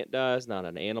a plant dies, not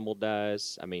an animal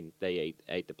dies. I mean, they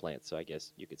ate the plant, so I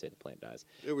guess you could say the plant dies.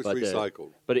 It was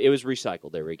recycled. But it was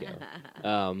recycled. There we go.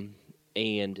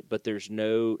 But there's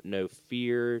no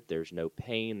fear. There's no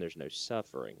pain. There's no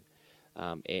suffering.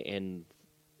 And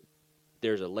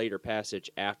there's a later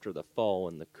passage after the fall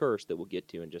and the curse that we'll get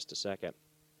to in just a second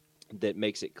that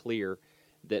makes it clear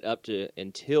that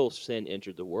until sin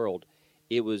entered the world,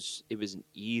 it was an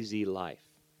easy life.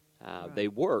 Right. They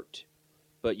worked,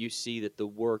 but you see that the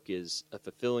work is a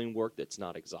fulfilling work that's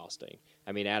not exhausting.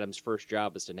 I mean, Adam's first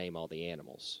job is to name all the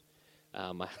animals.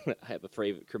 I have a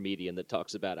favorite comedian that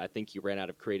talks about, I think he ran out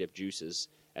of creative juices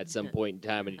at some point in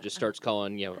time, and he just starts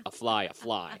calling, a fly.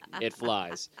 It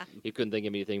flies. He couldn't think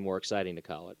of anything more exciting to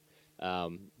call it.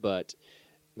 But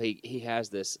he has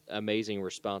this amazing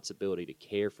responsibility to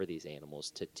care for these animals,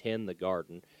 to tend the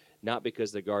garden, not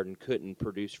because the garden couldn't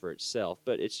produce for itself,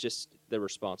 but it's just the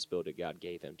responsibility God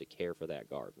gave him to care for that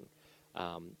garden.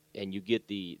 And you get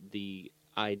the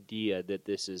idea that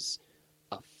this is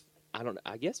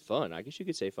I guess fun. I guess you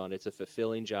could say fun. It's a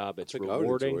fulfilling job. It's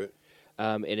rewarding. It.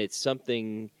 And it's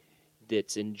something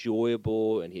that's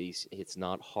enjoyable, and it's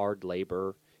not hard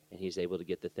labor, and he's able to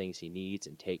get the things he needs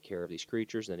and take care of these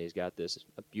creatures. And he's got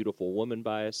a beautiful woman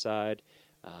by his side,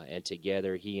 and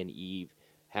together he and Eve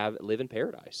live in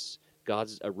paradise.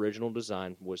 God's original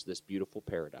design was this beautiful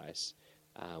paradise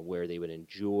where they would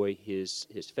enjoy his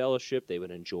fellowship. They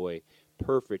would enjoy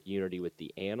perfect unity with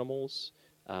the animals.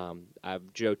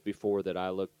 I've joked before that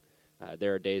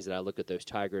there are days that I look at those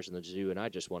tigers in the zoo and I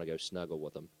just want to go snuggle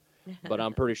with them. But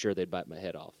I'm pretty sure they'd bite my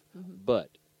head off. Mm-hmm. But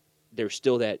there's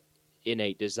still that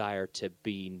innate desire to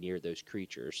be near those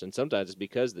creatures. And sometimes it's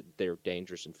because they're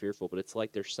dangerous and fearful, but it's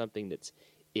like there's something that's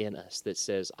in us that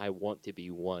says, I want to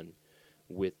be one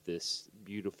with this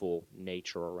beautiful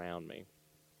nature around me.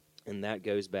 And that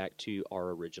goes back to our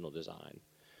original design.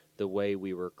 The way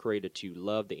we were created to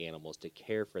love the animals, to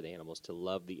care for the animals, to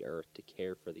love the earth, to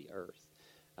care for the earth.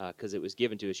 Because it was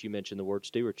given to us. You mentioned the word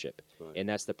stewardship, right. And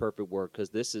that's the perfect word, because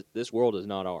this world is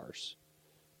not ours.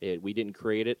 We didn't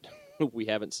create it. We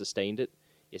haven't sustained it.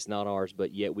 It's not ours,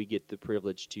 but yet we get the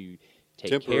privilege to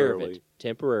take care of it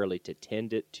temporarily, to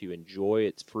tend it, to enjoy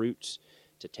its fruits,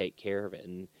 to take care of it.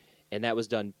 And that was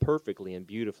done perfectly and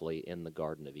beautifully in the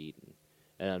Garden of Eden.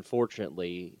 And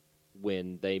unfortunately,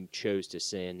 when they chose to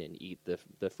sin and eat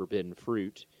the forbidden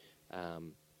fruit,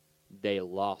 they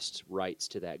lost rights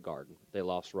to that garden. They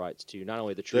lost rights to not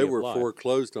only the tree of life. They were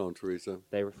foreclosed on, Teresa.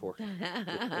 They were foreclosed.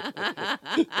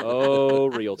 Oh,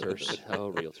 realtors.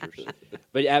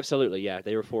 But absolutely, yeah,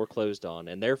 they were foreclosed on.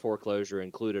 And their foreclosure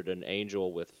included an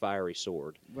angel with fiery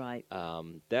sword. Right.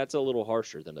 That's a little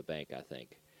harsher than a bank, I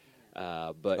think.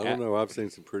 But I don't know. I've seen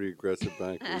some pretty aggressive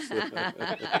bankers.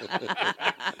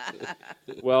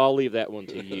 Well, I'll leave that one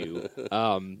to you.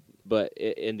 But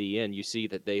in the end, you see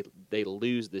that they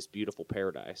lose this beautiful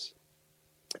paradise.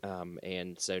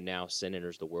 And so now sin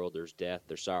enters the world. There's death.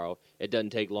 There's sorrow. It doesn't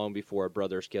take long before a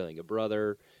brother's killing a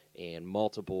brother, and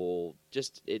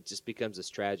it just becomes this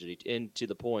tragedy. And to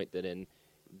the point that in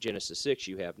Genesis 6,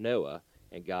 you have Noah,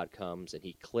 and God comes and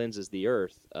he cleanses the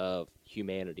earth of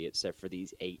humanity except for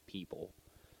these 8 people.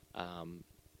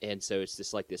 And so it's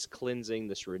just like this cleansing,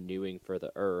 this renewing for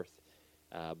the earth.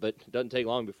 But it doesn't take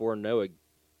long before Noah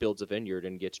builds a vineyard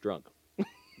and gets drunk.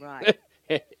 Right.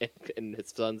 and his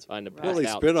son's finding Right. Well, passed he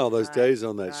out. spent all those Right, days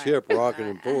on that right, ship, rocking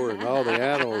right. and pouring, all the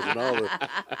animals and all the.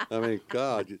 I mean,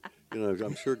 God, you know,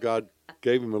 I'm sure God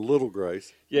gave him a little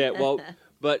grace. Yeah, well,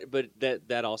 but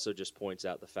that also just points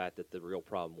out the fact that the real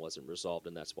problem wasn't resolved,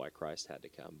 and that's why Christ had to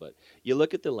come. But you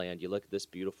look at the land, you look at this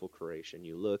beautiful creation,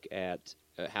 you look at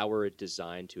how we're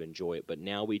designed to enjoy it, but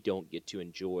now we don't get to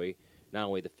enjoy not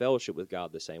only the fellowship with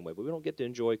God the same way, but we don't get to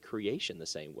enjoy creation the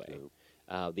same way.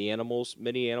 No.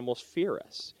 Many animals fear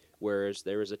us, whereas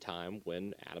there was a time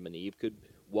when Adam and Eve could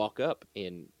walk up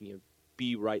and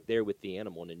be right there with the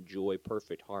animal and enjoy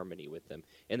perfect harmony with them,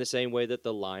 in the same way that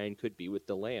the lion could be with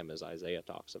the lamb, as Isaiah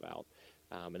talks about.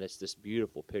 And it's this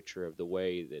beautiful picture of the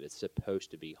way that it's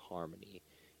supposed to be harmony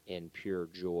and pure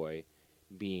joy,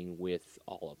 being with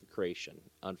all of the creation.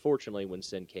 Unfortunately, when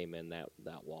sin came in, that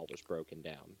wall was broken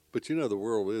down. But you know, the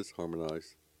world is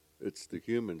harmonized. It's the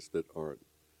humans that aren't.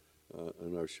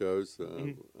 In our shows,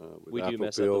 with We do Apple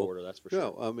mess up the Pill. order, that's for Yeah,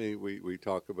 sure. I mean, we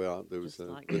talk about there was Just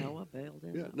like Noah bailed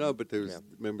in. yeah, that no, one. but there was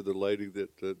remember the lady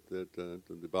that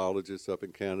the biologist up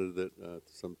in Canada that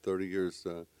some 30 years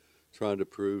trying to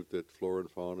prove that flora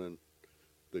and fauna and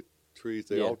the trees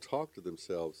they all talk to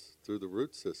themselves through the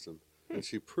root system, and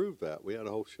she proved that. We had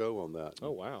a whole show on that.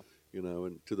 Oh, wow. You know,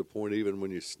 and to the point even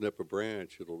when you snip a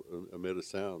branch, it'll emit a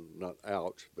sound. Not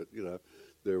ouch, but you know,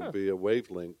 there will be a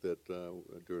wavelength that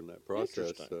during that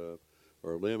process,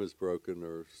 or a limb is broken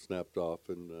or snapped off,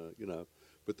 and you know.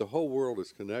 But the whole world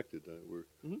is connected.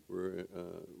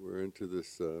 We're into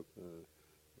this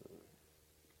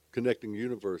connecting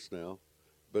universe now,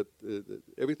 but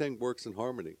everything works in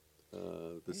harmony.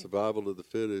 The survival of the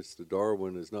fittest, the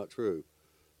Darwin, is not true.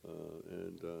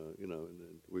 You know, and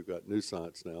we've got new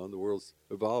science now, and the world's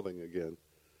evolving again.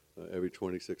 Every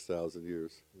 26,000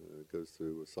 years, it goes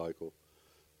through a cycle.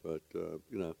 But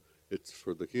you know, it's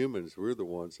for the humans. We're the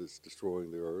ones that's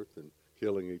destroying the earth and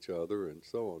killing each other and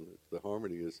so on. The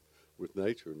harmony is with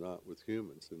nature, not with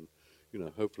humans. And you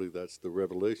know, hopefully that's the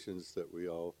revelations that we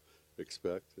all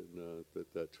expect, and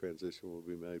that transition will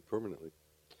be made permanently.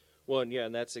 Well, and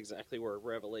and that's exactly where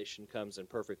Revelation comes in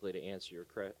perfectly to answer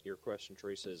your question,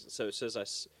 Teresa. So it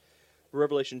says,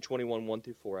 Revelation 21, 1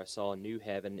 through 4, I saw a new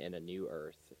heaven and a new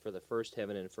earth. For the first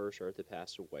heaven and first earth had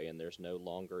passed away, and there's no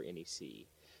longer any sea.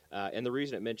 And the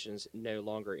reason it mentions no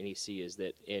longer any sea is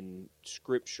that in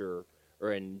Scripture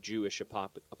or in Jewish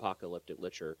apocalyptic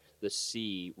literature, the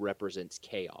sea represents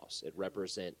chaos. It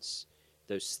represents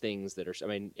those things that are, I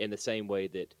mean, in the same way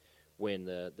that when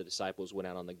the disciples went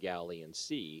out on the Galilean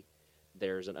Sea,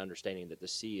 there's an understanding that the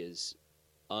sea is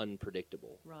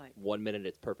unpredictable. Right. 1 minute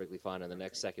it's perfectly fine, and the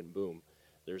next second, boom,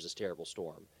 there's this terrible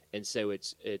storm. And so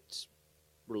it's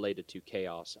related to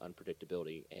chaos,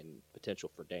 unpredictability, and potential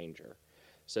for danger.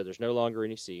 So there's no longer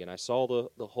any sea. And I saw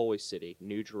the holy city,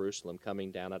 New Jerusalem,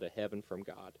 coming down out of heaven from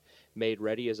God, made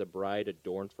ready as a bride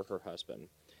adorned for her husband.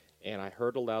 And I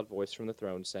heard a loud voice from the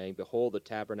throne saying, Behold, the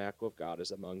tabernacle of God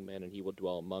is among men, and he will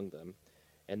dwell among them.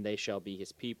 And they shall be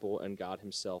his people, and God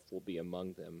himself will be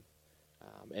among them.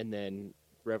 And then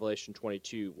Revelation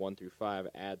 22, 1 through 5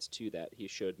 adds to that. He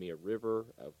showed me a river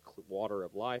of water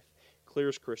of life, clear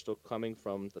as crystal, coming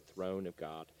from the throne of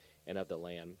God and of the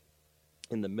Lamb.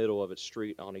 In the middle of its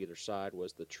street on either side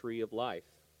was the tree of life,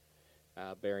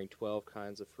 bearing 12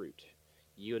 kinds of fruit,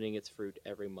 yielding its fruit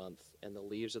every month. And the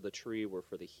leaves of the tree were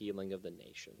for the healing of the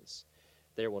nations.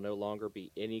 There will no longer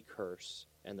be any curse,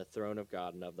 and the throne of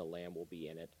God and of the Lamb will be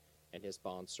in it, and his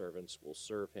bondservants will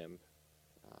serve him.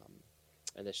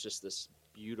 And it's just this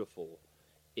beautiful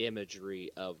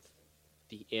imagery of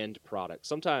the end product.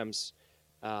 Sometimes,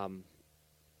 and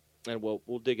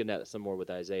we'll dig into that some more with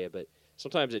Isaiah, but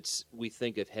sometimes we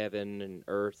think of heaven and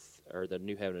earth, or the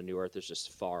new heaven and new earth, as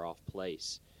just far off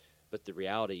place. But the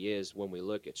reality is, when we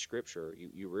look at Scripture,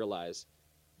 you realize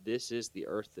this is the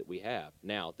earth that we have.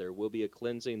 Now, there will be a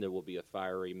cleansing, there will be a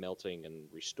fiery melting and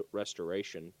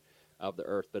restoration of the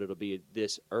earth, but it'll be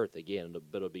this earth again,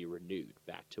 but it'll be renewed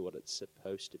back to what it's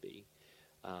supposed to be.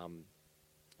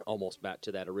 Almost back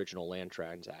to that original land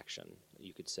transaction,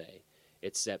 you could say.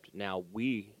 Except now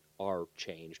we are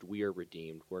changed, we are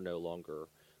redeemed. We're no longer,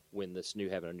 when this new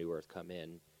heaven and new earth come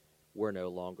in, we're no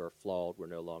longer flawed, we're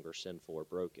no longer sinful or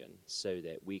broken, so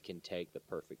that we can take the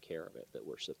perfect care of it that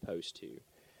we're supposed to.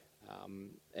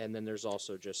 And then there's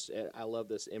also just, I love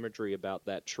this imagery about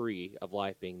that tree of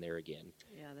life being there again.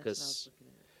 Yeah, that's what I was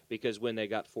looking at. Because when they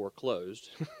got foreclosed,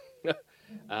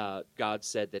 God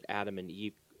said that Adam and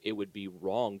Eve, it would be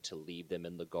wrong to leave them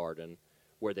in the garden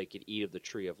where they could eat of the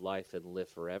tree of life and live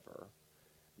forever.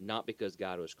 Not because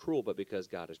God was cruel, but because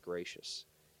God is gracious.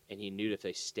 And he knew that if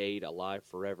they stayed alive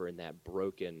forever in that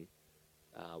broken,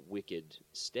 wicked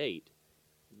state,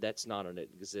 that's not an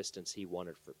existence he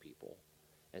wanted for people.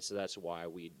 And so that's why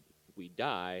we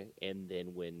die, and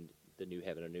then when the new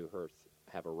heaven and new earth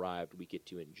have arrived, we get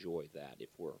to enjoy that if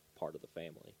we're part of the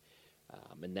family.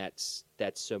 And that's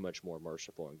so much more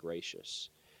merciful and gracious.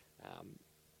 Um,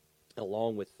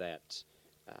 Along with that,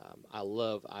 I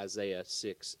love Isaiah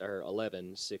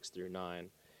 11:6-9.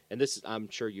 And this, I'm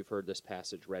sure you've heard this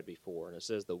passage read before. And it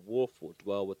says, "The wolf will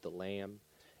dwell with the lamb,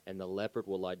 and the leopard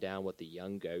will lie down with the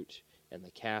young goat, and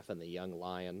the calf and the young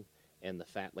lion, and the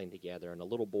fatling together, and a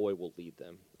little boy will lead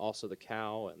them. Also the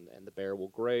cow and the bear will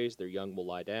graze, their young will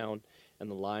lie down, and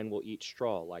the lion will eat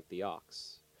straw like the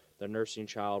ox. The nursing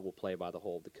child will play by the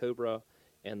hole of the cobra,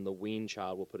 and the weaned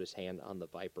child will put his hand on the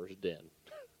viper's den."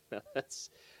 That's,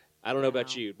 I don't know about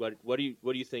Wow. you. What do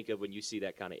you think of when you see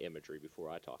that kind of imagery? Before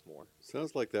I talk more,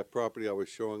 Sounds like that property I was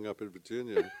showing up in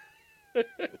Virginia.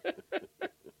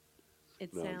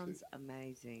 It No, I'm sounds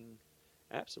amazing.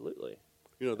 absolutely.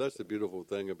 You know, that's the beautiful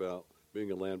thing about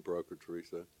being a land broker,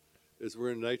 Teresa, is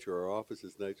we're in nature. Our office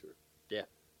is nature. Yeah.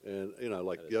 And, you know,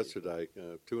 like That is yesterday,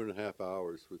 2.5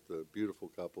 hours with a beautiful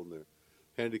couple and their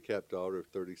handicapped daughter of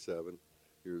 37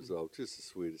 years old. Just the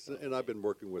sweetest. And I've been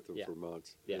working with them Yeah. for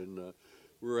months. Yeah. And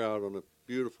we're out on a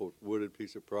beautiful wooded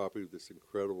piece of property with this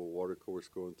incredible water course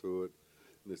going through it.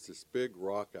 And it's this big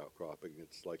rock outcropping.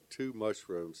 It's like two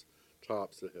mushrooms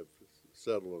tops that have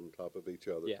settled on top of each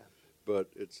other. Yeah.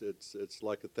 But it's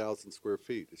like 1,000 square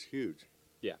feet. It's huge.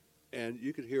 Yeah. And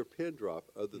you could hear a pin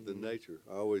drop other than Mhm. nature.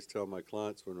 I always tell my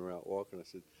clients when we're out walking, I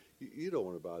said, you don't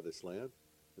want to buy this land.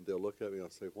 And they'll look at me and I'll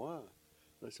say, why?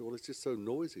 And I said, well, it's just so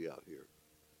noisy out here.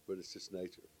 But it's just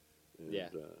nature. And Yeah.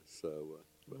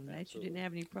 Well, nature absolutely. didn't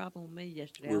have any problem with me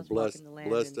yesterday. I we're was blessed walking the land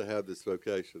blessed and to have this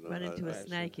vocation. run into a I-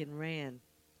 snake and ran.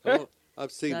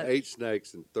 I've seen So, 8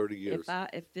 snakes in 30 years.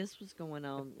 If this was going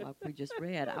on like we just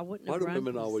read, I wouldn't Why have do run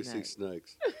women from the always see snake.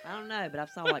 snakes? I don't know, but I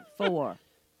saw like 4.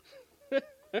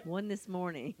 One this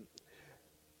morning.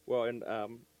 Well, and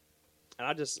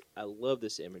I love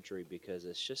this imagery because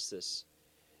it's just this.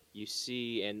 You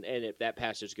see, and if that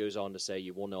passage goes on to say,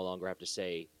 you will no longer have to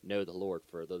say, "Know the Lord,"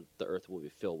 for the earth will be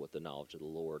filled with the knowledge of the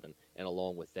Lord, and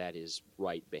along with that is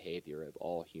right behavior of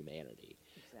all humanity.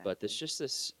 But there's just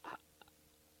this.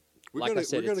 We're Like I gonna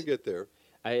said, we're gonna it's- get there.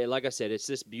 Like I said, it's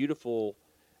this beautiful.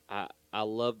 I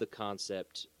love the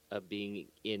concept of being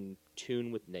in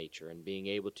tune with nature and being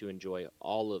able to enjoy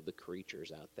all of the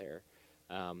creatures out there.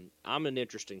 I'm an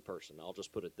interesting person. I'll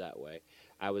just put it that way.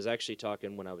 I was actually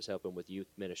talking when I was helping with youth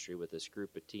ministry with this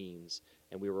group of teens,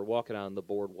 and we were walking on the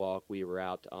boardwalk. We were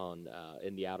out on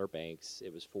in the Outer Banks.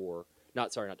 It was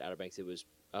not the Outer Banks. It was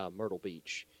Myrtle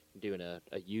Beach, doing a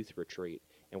youth retreat,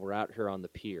 and we're out here on the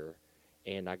pier.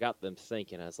 And I got them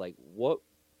thinking. I was like, what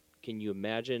can you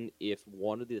imagine if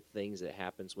one of the things that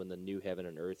happens when the new heaven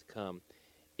and earth come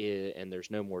and there's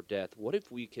no more death, what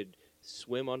if we could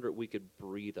swim under, we could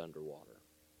breathe underwater?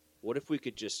 What if we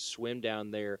could just swim down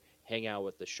there, hang out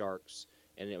with the sharks?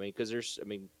 And I mean, because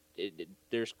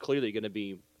there's clearly going to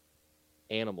be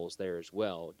animals there as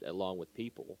well, along with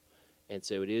people. And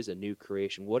so it is a new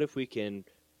creation. What if we can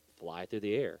fly through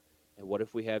the air? And what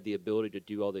if we have the ability to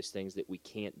do all these things that we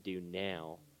can't do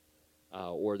now,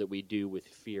 or that we do with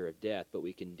fear of death, but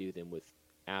we can do them with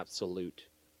absolute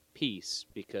peace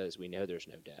because we know there's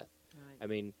no death? Right. I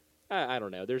mean, I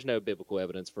don't know. There's no biblical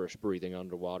evidence for us breathing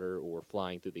underwater or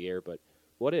flying through the air, but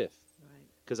what if? Right.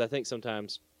 Because I think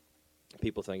sometimes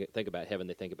people think about heaven,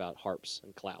 they think about harps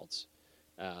and clouds,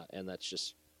 and that's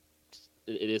just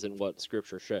it isn't what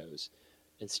Scripture shows.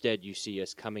 Instead, you see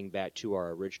us coming back to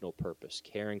our original purpose,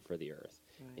 caring for the earth,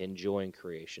 Right. enjoying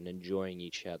creation, enjoying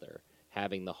each other,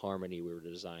 having the harmony we were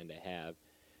designed to have,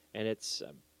 and it's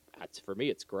for me,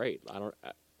 it's great.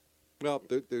 Well,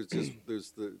 there's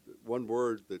the one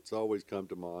word that's always come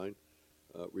to mind.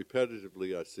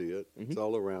 Repetitively, I see it. It's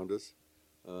all around us,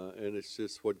 and it's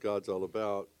just what God's all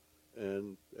about.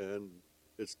 And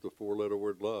it's the 4-letter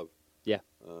word love. Yeah.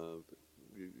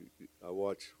 I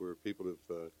watch where people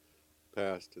have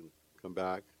passed and come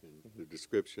back, and the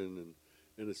description,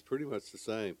 and it's pretty much the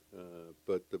same.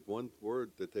 But the one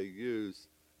word that they use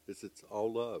is it's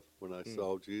all love. When I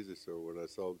saw Jesus or when I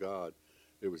saw God,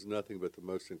 it was nothing but the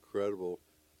most incredible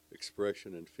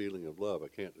expression and feeling of love. I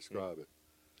can't describe it.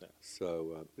 Yeah.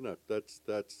 So that's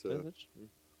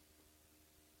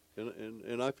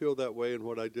and I feel that way in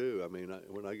what I do. I mean,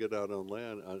 when I get out on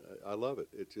land, I love it.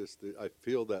 It just I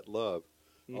feel that love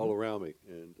all around me,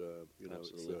 and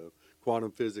it's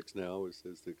quantum physics now is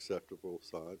the acceptable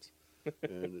science,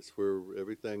 and it's where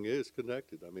everything is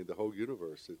connected. I mean, the whole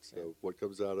universe. It's what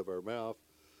comes out of our mouth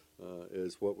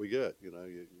is what we get. You know,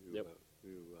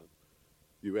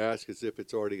 you ask as if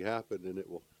it's already happened, and it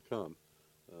will come.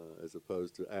 as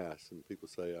opposed to ask. And people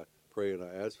say, I pray and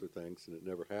I ask for things, and it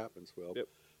never happens. Well, Yep.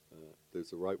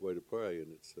 there's a right way to pray,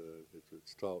 and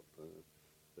it's taught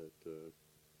that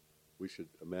we should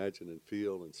imagine and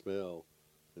feel and smell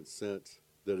and sense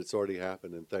that it's already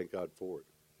happened and thank God for it.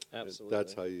 Absolutely. And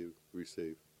that's how you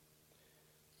receive.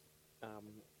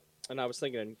 And I was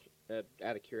thinking,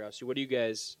 out of curiosity, what do you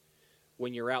guys,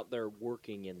 when you're out there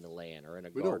working in the land or in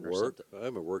a We garden don't or work. something, I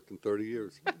haven't worked in 30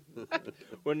 years.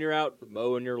 when you're out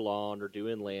mowing your lawn or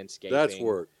doing landscaping, That's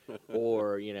work.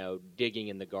 or digging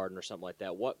in the garden or something like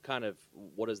that, what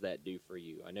does that do for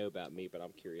you? I know about me, but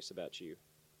I'm curious about you.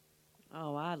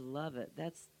 Oh, I love it.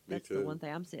 That's Me the too. one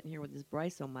thing. I'm sitting here with this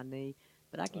brace on my knee,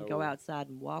 but I can Oh. go outside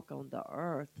and walk on the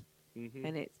earth, Mm-hmm.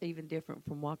 and it's even different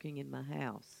from walking in my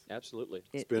house. Absolutely.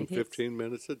 Spend It hits- 15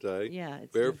 minutes a day, Yeah,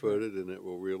 it's barefooted, and it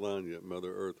will realign you.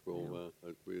 Mother Earth will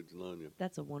realign you.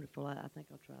 That's a wonderful. I think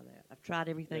I'll try that. I've tried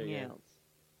everything There you go. else.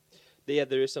 Yeah,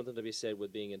 there is something to be said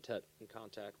with being in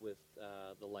contact with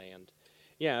the land.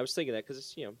 Yeah, I was thinking that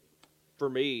because for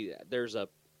me, there's a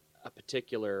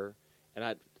particular,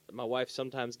 and my wife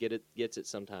sometimes gets it,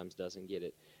 sometimes doesn't get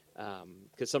it.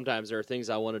 Because sometimes there are things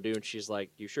I want to do, and she's like,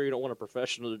 "You sure you don't want a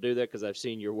professional to do that? Because I've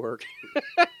seen your work."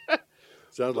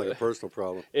 Sounds like a personal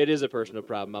problem. It is a personal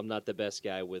problem. I'm not the best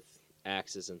guy with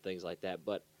axes and things like that,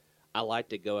 but I like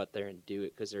to go out there and do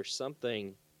it because there's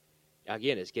something.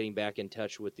 Again, it's getting back in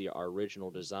touch with our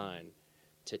original design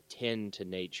to tend to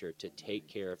nature, to take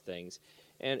care of things.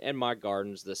 And my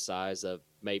garden's the size of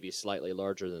maybe slightly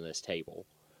larger than this table.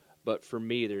 But for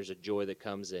me, there's a joy that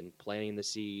comes in planting the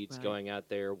seeds, Right. going out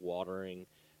there, watering,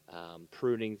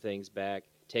 pruning things back,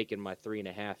 taking my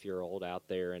 3.5-year-old out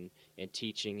there and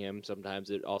teaching him. Sometimes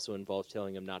it also involves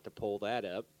telling him not to pull that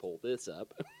up, pull this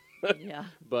up. Yeah.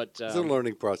 But It's a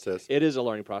learning process. it is a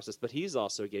learning process, but he's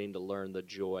also getting to learn the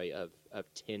joy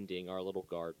of tending our little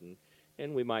garden.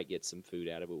 And we might get some food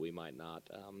out of it, we might not.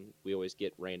 We always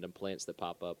get random plants that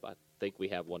pop up. I think we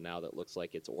have one now that looks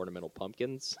like it's ornamental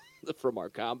pumpkins from our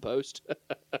compost.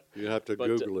 You have to But,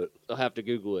 Google it. I'll have to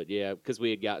Google it, yeah, because we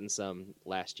had gotten some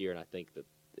last year, and I think that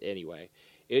anyway,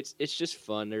 it's just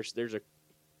fun. There's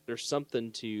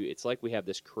something to. It's like we have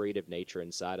this creative nature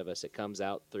inside of us. It comes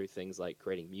out through things like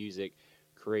creating music,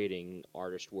 creating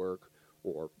artist work,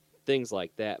 or things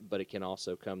like that. But it can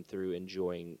also come through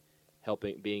enjoying,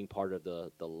 being part of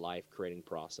the life creating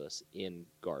process in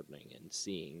gardening and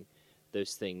seeing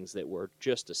those things that were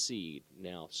just a seed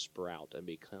now sprout and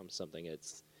become something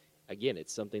that's. Again,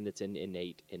 it's something that's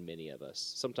innate in many of us.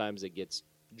 Sometimes it gets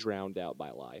drowned out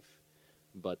by life,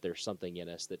 but there's something in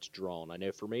us that's drawn. I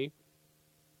know for me,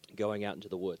 going out into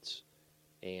the woods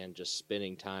and just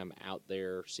spending time out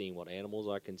there, seeing what animals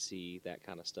I can see, that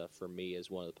kind of stuff, for me is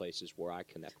one of the places where I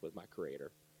connect with my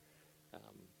Creator.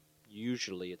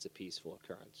 Usually it's a peaceful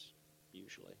occurrence.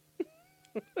 Usually.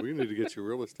 We need to get your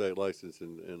real estate license,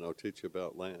 and I'll teach you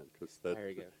about land, because that There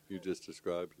you go. you just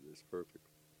described it is perfect.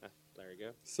 There you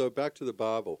go. So back to the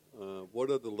Bible.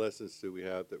 What other lessons do we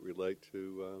have that relate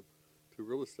to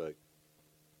real estate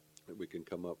that we can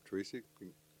come up? Tracy?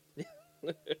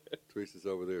 Teresa's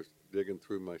over there digging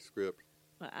through my script.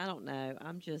 Well, I don't know. I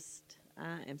am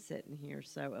sitting here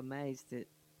so amazed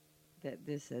that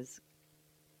this has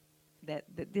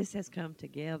come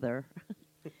together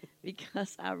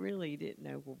because I really didn't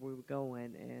know where we were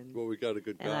going, and Well, we got a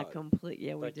good and I guide. we Thank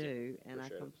you. do, and I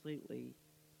Appreciate it. completely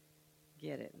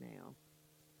get it now.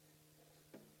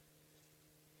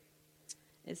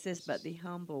 It says, "But the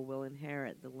humble will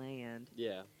inherit the land."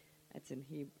 Yeah. That's in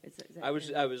Hebrew. Is that I was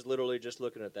in- literally just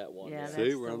looking at that one. Yeah, See,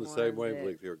 that's we're the on the same one that-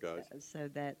 wavelength here, guys. So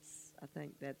I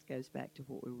think that goes back to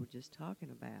what we were just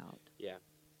talking about. Yeah.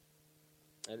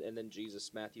 And then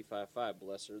Jesus, Matthew 5:5,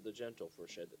 blessed are the gentle, for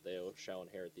they shall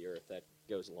inherit the earth. That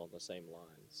goes along the same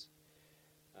lines.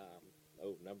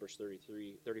 Numbers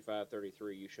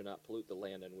 35:33, you shall not pollute the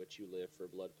land in which you live, for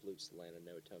blood pollutes the land, and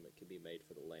no atonement can be made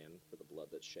for the land for the blood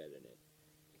that's shed in it,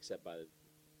 except by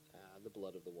the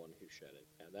blood of the one who shed it.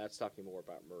 And that's talking more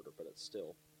about murder, but it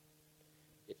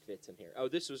fits in here. Oh,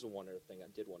 this was one other thing I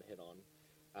did want to hit on.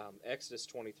 Exodus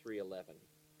 23:11.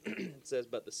 It says,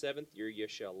 "But the 7th year you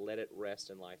shall let it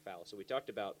rest and lie fallow." So we talked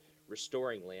about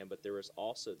restoring land, but there was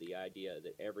also the idea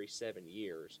that every 7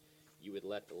 years you would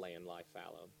let the land lie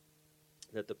fallow,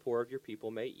 that the poor of your people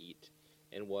may eat,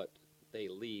 and what they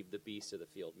leave the beasts of the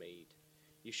field may eat.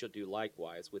 You shall do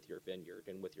likewise with your vineyard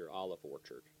and with your olive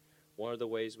orchard. One of the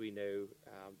ways we know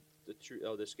the truth.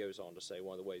 Oh, this goes on to say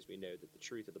one of the ways we know that the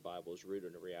truth of the Bible is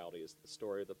rooted in reality is the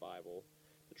story of the Bible.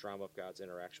 The drama of God's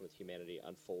interaction with humanity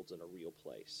unfolds in a real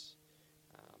place.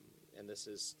 and this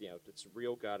is, it's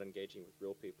real God engaging with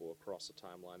real people across a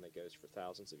timeline that goes for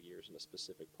thousands of years in a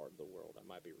specific part of the world. I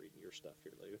might be reading your stuff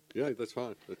here, Lou. Yeah, that's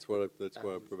fine. That's why I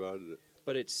provided it.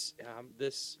 But it's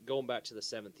this going back to the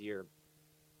seventh year.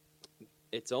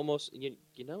 It's almost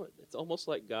it's almost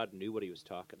like God knew what He was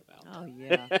talking about. Oh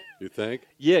yeah. You think?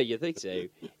 Yeah, you think so?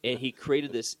 And He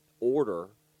created this order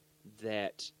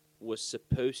that was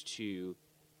supposed to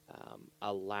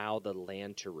allow the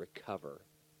land to recover,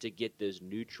 to get those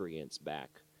nutrients back,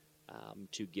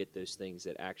 to get those things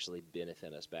that actually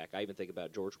benefit us back. I even think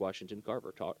about George Washington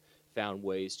Carver found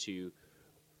ways to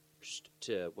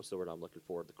what's the word I'm looking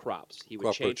for? The crops. He would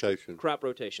Crop change rotation. crop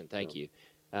rotation. Thank you.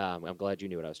 I'm glad you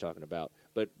knew what I was talking about.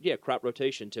 But yeah, crop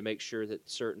rotation to make sure that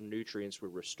certain nutrients were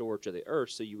restored to the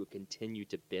earth, so you would continue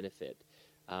to benefit,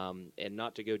 and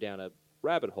not to go down a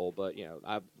rabbit hole. But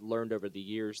I've learned over the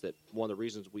years that one of the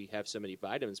reasons we have so many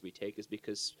vitamins we take is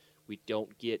because we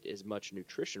don't get as much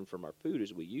nutrition from our food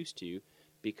as we used to,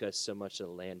 because so much of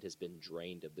the land has been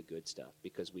drained of the good stuff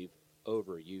because we've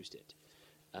overused it.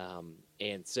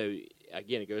 And so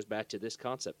again, it goes back to this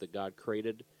concept that God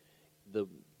created the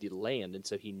land, and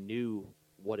so He knew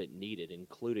what it needed,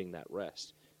 including that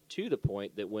rest, to the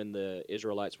point that when the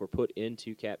Israelites were put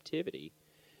into captivity,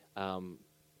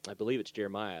 I believe it's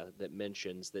Jeremiah that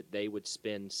mentions that they would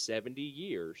spend 70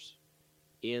 years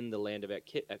in the land of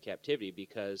captivity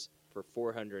because for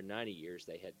 490 years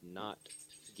they had not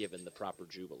given the proper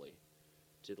jubilee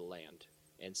to the land.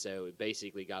 And so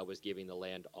basically God was giving the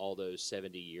land all those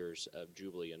 70 years of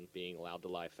jubilee and being allowed to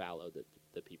lie fallow that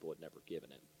the people had never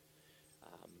given it.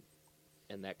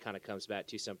 And that kind of comes back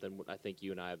to something I think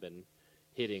you and I have been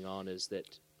hitting on, is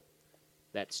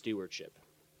that stewardship.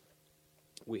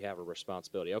 We have a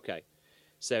responsibility. Okay,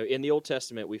 so in the Old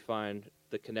Testament, we find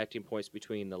the connecting points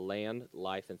between the land,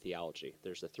 life, and theology.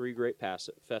 There's the three great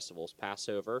festivals: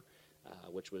 Passover,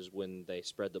 which was when they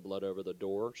spread the blood over the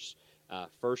doors;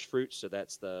 first fruits, so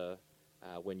that's the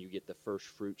when you get the first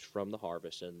fruits from the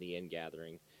harvest and the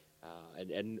ingathering.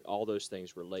 And all those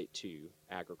things relate to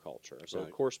agriculture. So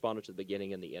it corresponded to the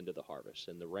beginning and the end of the harvest.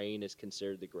 And the rain is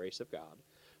considered the grace of God.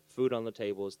 Food on the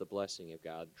table is the blessing of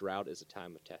God. Drought is a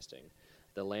time of testing.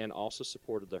 The land also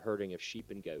supported the herding of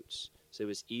sheep and goats. So it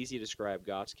was easy to describe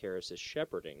God's care as His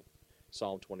shepherding,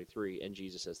 Psalm 23, and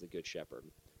Jesus as the good shepherd.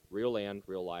 Real land,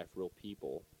 real life, real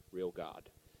people, real God.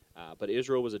 But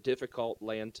Israel was a difficult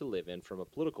land to live in from a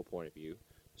political point of view.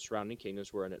 The surrounding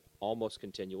kingdoms were in an almost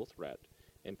continual threat.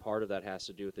 And part of that has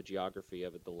to do with the geography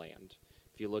of the land.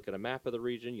 If you look at a map of the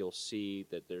region, you'll see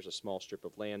that there's a small strip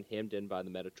of land hemmed in by the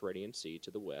Mediterranean Sea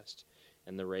to the west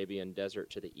and the Arabian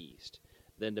Desert to the east.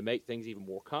 Then, to make things even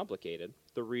more complicated,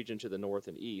 the region to the north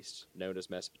and east, known as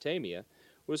Mesopotamia,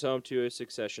 was home to a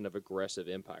succession of aggressive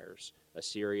empires: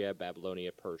 Assyria,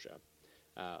 Babylonia, Persia.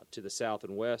 To the south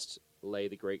and west lay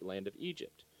the great land of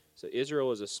Egypt. So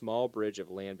Israel is a small bridge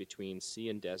of land between sea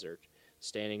and desert,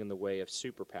 standing in the way of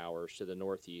superpowers to the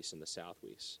northeast and the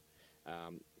southwest.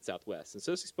 And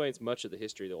so this explains much of the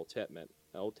history of the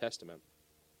Old Testament.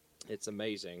 It's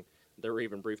amazing. There were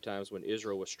even brief times when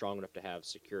Israel was strong enough to have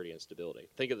security and stability.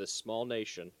 Think of this small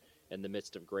nation in the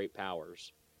midst of great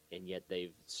powers, and yet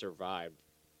they've survived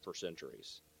for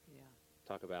centuries. Yeah.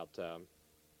 Talk about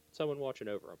someone watching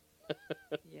over them.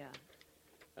 Yeah.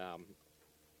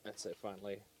 And so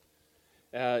finally,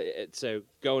 so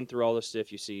going through all this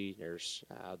stuff, you see there's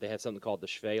they have something called the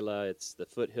Shvela. It's the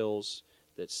foothills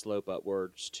that slope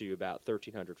upwards to about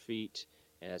 1,300 feet,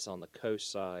 and it's on the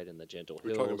coast side and the gentle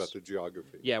hills. We're talking about the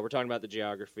geography. Yeah, we're talking about the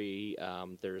geography.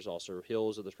 There's also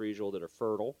hills of this region that are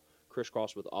fertile,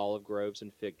 crisscrossed with olive groves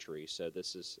and fig trees. So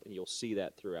you'll see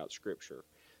that throughout Scripture.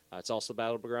 It's also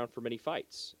battleground for many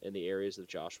fights in the areas of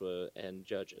Joshua and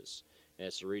Judges. And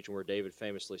it's the region where David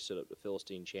famously stood up the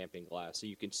Philistine champion Goliath. So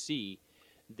you can see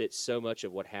that so much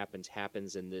of what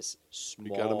happens in this small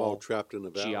You got them all trapped in the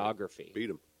valley. geography. Beat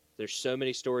them. There's so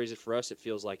many stories that for us it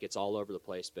feels like it's all over the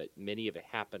place, but many of it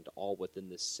happened all within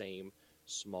this same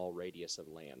small radius of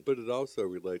land. But it also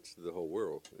relates to the whole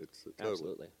world. It's totally.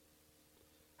 Absolutely.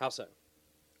 How so?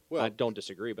 Well, I don't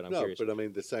disagree, but I'm curious. but I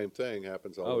mean the same thing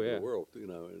happens all over the world,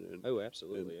 and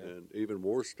Absolutely. and even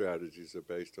more strategies are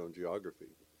based on geography.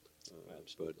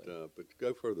 Absolutely. But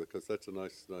go further, because that's a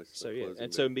nice. So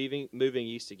so moving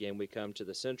east again, we come to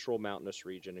the central mountainous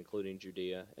region, including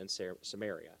Judea and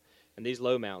Samaria. And these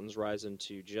low mountains rise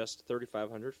into just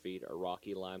 3,500 feet are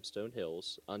rocky limestone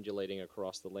hills undulating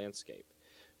across the landscape.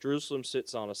 Jerusalem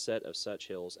sits on a set of such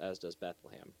hills, as does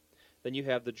Bethlehem. Then you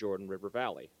have the Jordan River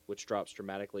Valley, which drops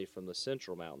dramatically from the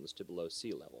central mountains to below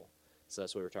sea level. So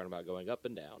that's what we were talking about, going up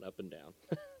and down, up and down.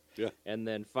 Yeah. And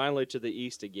then finally to the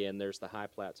east again, there's the high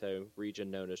plateau region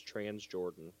known as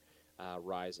Transjordan,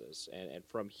 rises. And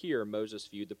from here, Moses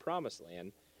viewed the promised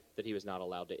land that he was not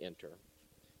allowed to enter.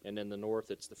 And in the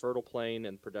north, it's the fertile plain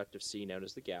and productive sea known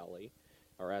as the Galilee,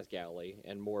 or as Galilee,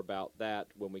 and more about that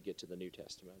when we get to the New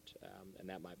Testament, and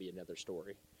that might be another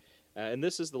story. And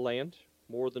this is the land,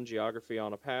 more than geography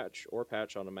on a patch or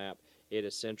patch on a map. It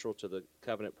is central to the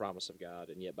covenant promise of God,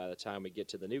 and yet by the time we get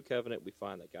to the New Covenant, we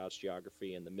find that God's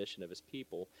geography and the mission of his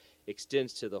people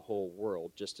extends to the whole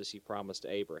world, just as he promised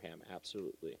to Abraham,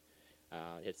 absolutely.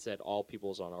 It said all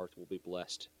peoples on earth will be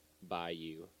blessed by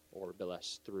you, or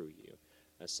blessed through you.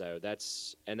 So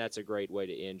that's a great way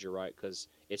to end. You're right, because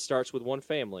it starts with one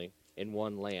family in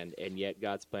one land, and yet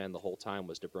God's plan the whole time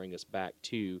was to bring us back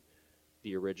to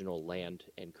the original land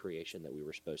and creation that we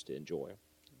were supposed to enjoy.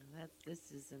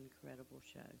 This is an incredible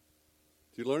show.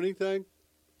 Did you learn anything?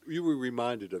 You were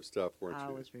reminded of stuff, weren't you? I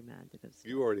was reminded of stuff.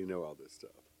 You already know all this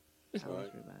stuff. I was right?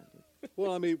 reminded.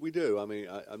 Well, I mean, we do. I mean,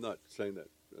 I'm not saying that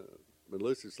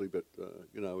maliciously, but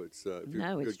it's if you're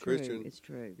No, a it's good Christian, true. It's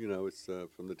true. It's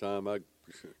from the time I.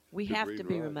 We could have read to and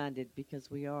be write. reminded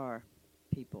because we are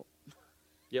people.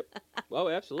 Yep. Oh,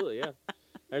 absolutely, yeah.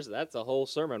 That's a whole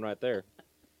sermon right there.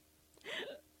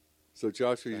 So,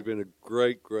 Joshua, you've been a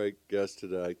great, great guest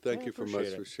today. Thank I you very much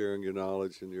appreciate for it. sharing your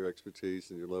knowledge and your expertise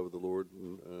and your love of the Lord.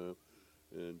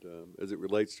 And as it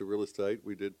relates to real estate,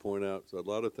 we did point out a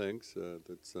lot of things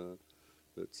that's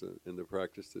in the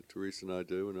practice that Teresa and I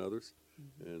do, and others,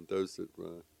 and those that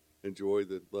enjoy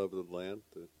the love of the land,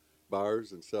 the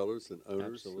buyers and sellers and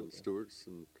owners and Absolutely. stewards,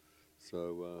 and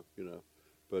so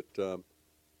But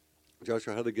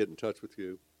Joshua, how to get in touch with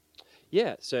you?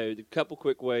 Yeah, so a couple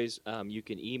quick ways. You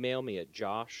can email me at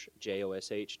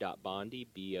josh.bondy,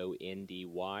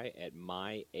 BONDY, at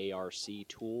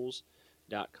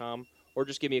myarctools.com, or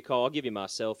just give me a call. I'll give you my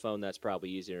cell phone. That's probably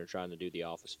easier than trying to do the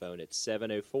office phone. It's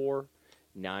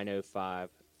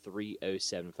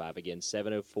 704-905-3075. Again,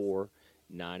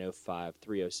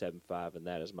 704-905-3075, and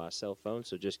that is my cell phone.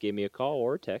 So just give me a call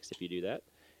or a text if you do that,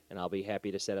 and I'll be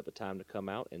happy to set up a time to come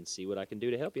out and see what I can do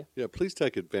to help you. Yeah, please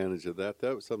take advantage of that.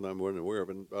 That was something I wasn't aware of.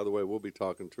 And by the way, we'll be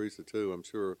talking to Teresa too. I'm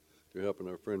sure you're helping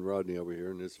our friend Rodney over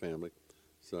here and his family.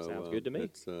 So Sounds good to me.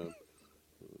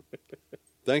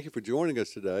 Thank you for joining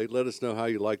us today. Let us know how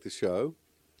you like the show.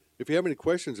 If you have any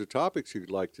questions or topics you'd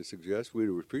like to suggest, we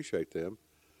would appreciate them.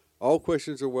 All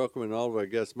questions are welcome, and all of our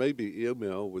guests may be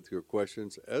emailed with your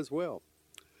questions as well.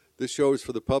 This show is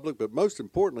for the public, but most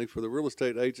importantly for the real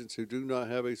estate agents who do not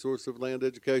have a source of land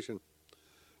education.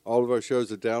 All of our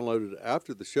shows are downloaded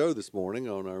after the show this morning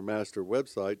on our master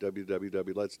website,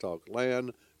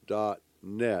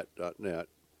 www.letstalkland.net.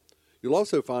 You'll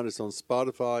also find us on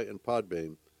Spotify and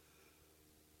Podbean.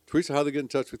 Teresa, how do they get in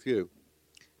touch with you?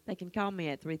 They can call me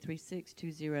at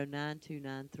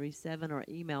 336-209-2937 or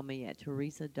email me at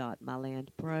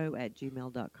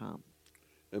teresa.mylandpro@gmail.com.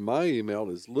 And my email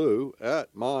is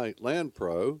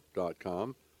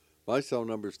lou@mylandpro.com. My cell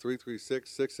number is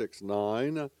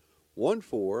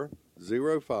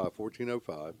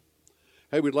 336-669-1405.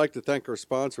 Hey, we'd like to thank our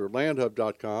sponsor,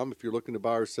 landhub.com. If you're looking to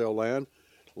buy or sell land,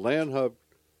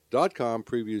 landhub.com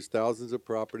previews thousands of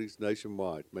properties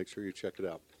nationwide. Make sure you check it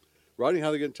out. Rodney, how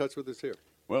do they get in touch with us here?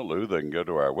 Well, Lou, they can go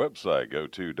to our website, go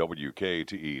to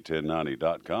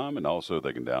WKTE1090.com, and also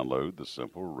they can download the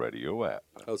Simple Radio app.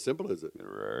 How simple is it?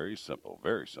 Very simple,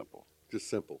 very simple. Just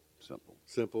simple. Simple.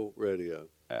 Simple radio.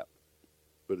 App.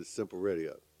 But it's simple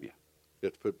radio. Yeah. You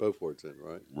have to put both words in,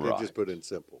 right? You can't Right. just put in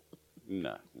simple.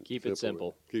 No. Keep it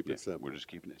simple. Keep Yeah, it simple. We're just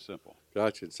keeping it simple.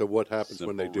 Gotcha. So what happens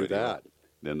when they Simple do radio. that?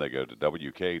 Then they go to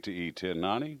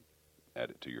WKTE1090, add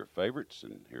it to your favorites,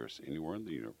 and hear us anywhere in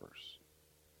the universe.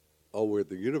 Oh, we're at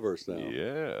the universe now.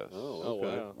 Yes. Oh,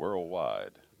 okay. wow.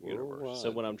 Worldwide Worldwide. universe.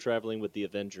 So when I'm traveling with the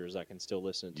Avengers, I can still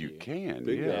listen to you. You can,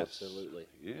 Bingo. yes. Absolutely.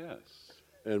 Yes.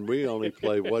 And we only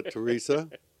play what, Teresa?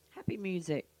 Happy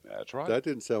music. That's right. That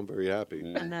didn't sound very happy.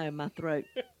 I know, my throat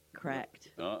cracked.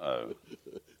 Uh-oh.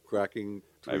 Cracking.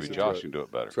 Maybe Teresa Josh throat. can do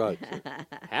it better. Try it.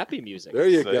 Happy music. There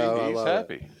you See, go. I he's love it.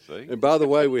 happy. See? And by the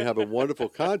way, we have a wonderful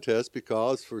contest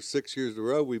because for 6 years in a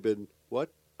row we've been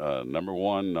what? Number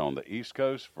one on the East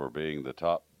Coast for being the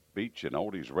top beach and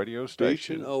oldies radio Beach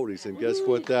station. and oldies. And guess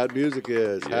what that music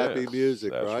is? Happy Yes,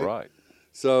 music, that's right? right.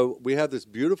 So we have this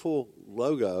beautiful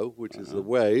logo, which is the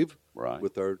wave Right.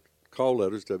 with our call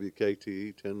letters,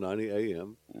 WKTE 1090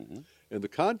 AM. Mhm. And the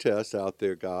contest out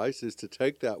there, guys, is to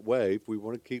take that wave. We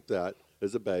want to keep that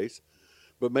as a base,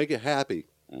 but make it happy.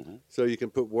 Mhm. So you can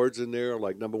put words in there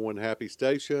like number one happy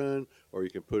station, or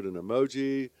you can put an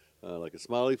emoji, like a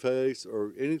smiley face,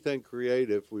 or anything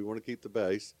creative. We want to keep the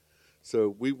base. So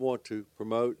we want to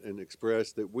promote and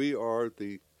express that we are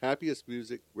the happiest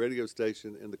music radio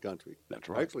station in the country. That's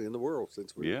right. Actually, in the world,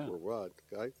 since we're Yeah. worldwide.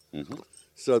 Okay. Mm-hmm.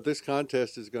 So this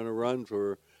contest is going to run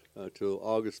for till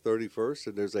August 31st,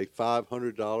 and there's a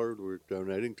 $500 we're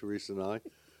donating. Teresa and I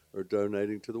are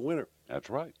donating to the winner. That's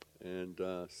right. And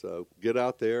so get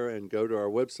out there and go to our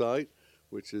website,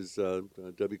 which is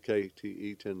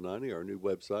WKTE 1090, our new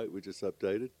website we just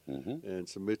updated, Mm-hmm. and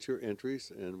submit your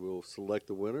entries, and we'll select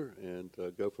the winner and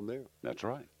go from there. That's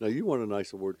right. Now, you won a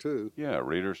nice award, too. Yeah,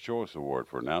 Reader's Choice Award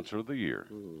for Announcer of the Year.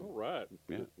 All right.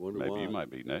 Yeah, Wonder maybe why. you might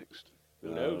be next.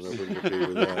 Who I don't knows? know if we can compete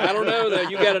with that. I don't know, though.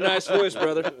 You got a nice voice,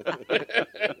 brother.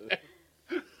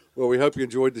 Well, we hope you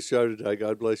enjoyed the show today.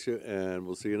 God bless you, and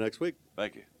we'll see you next week.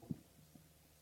 Thank you.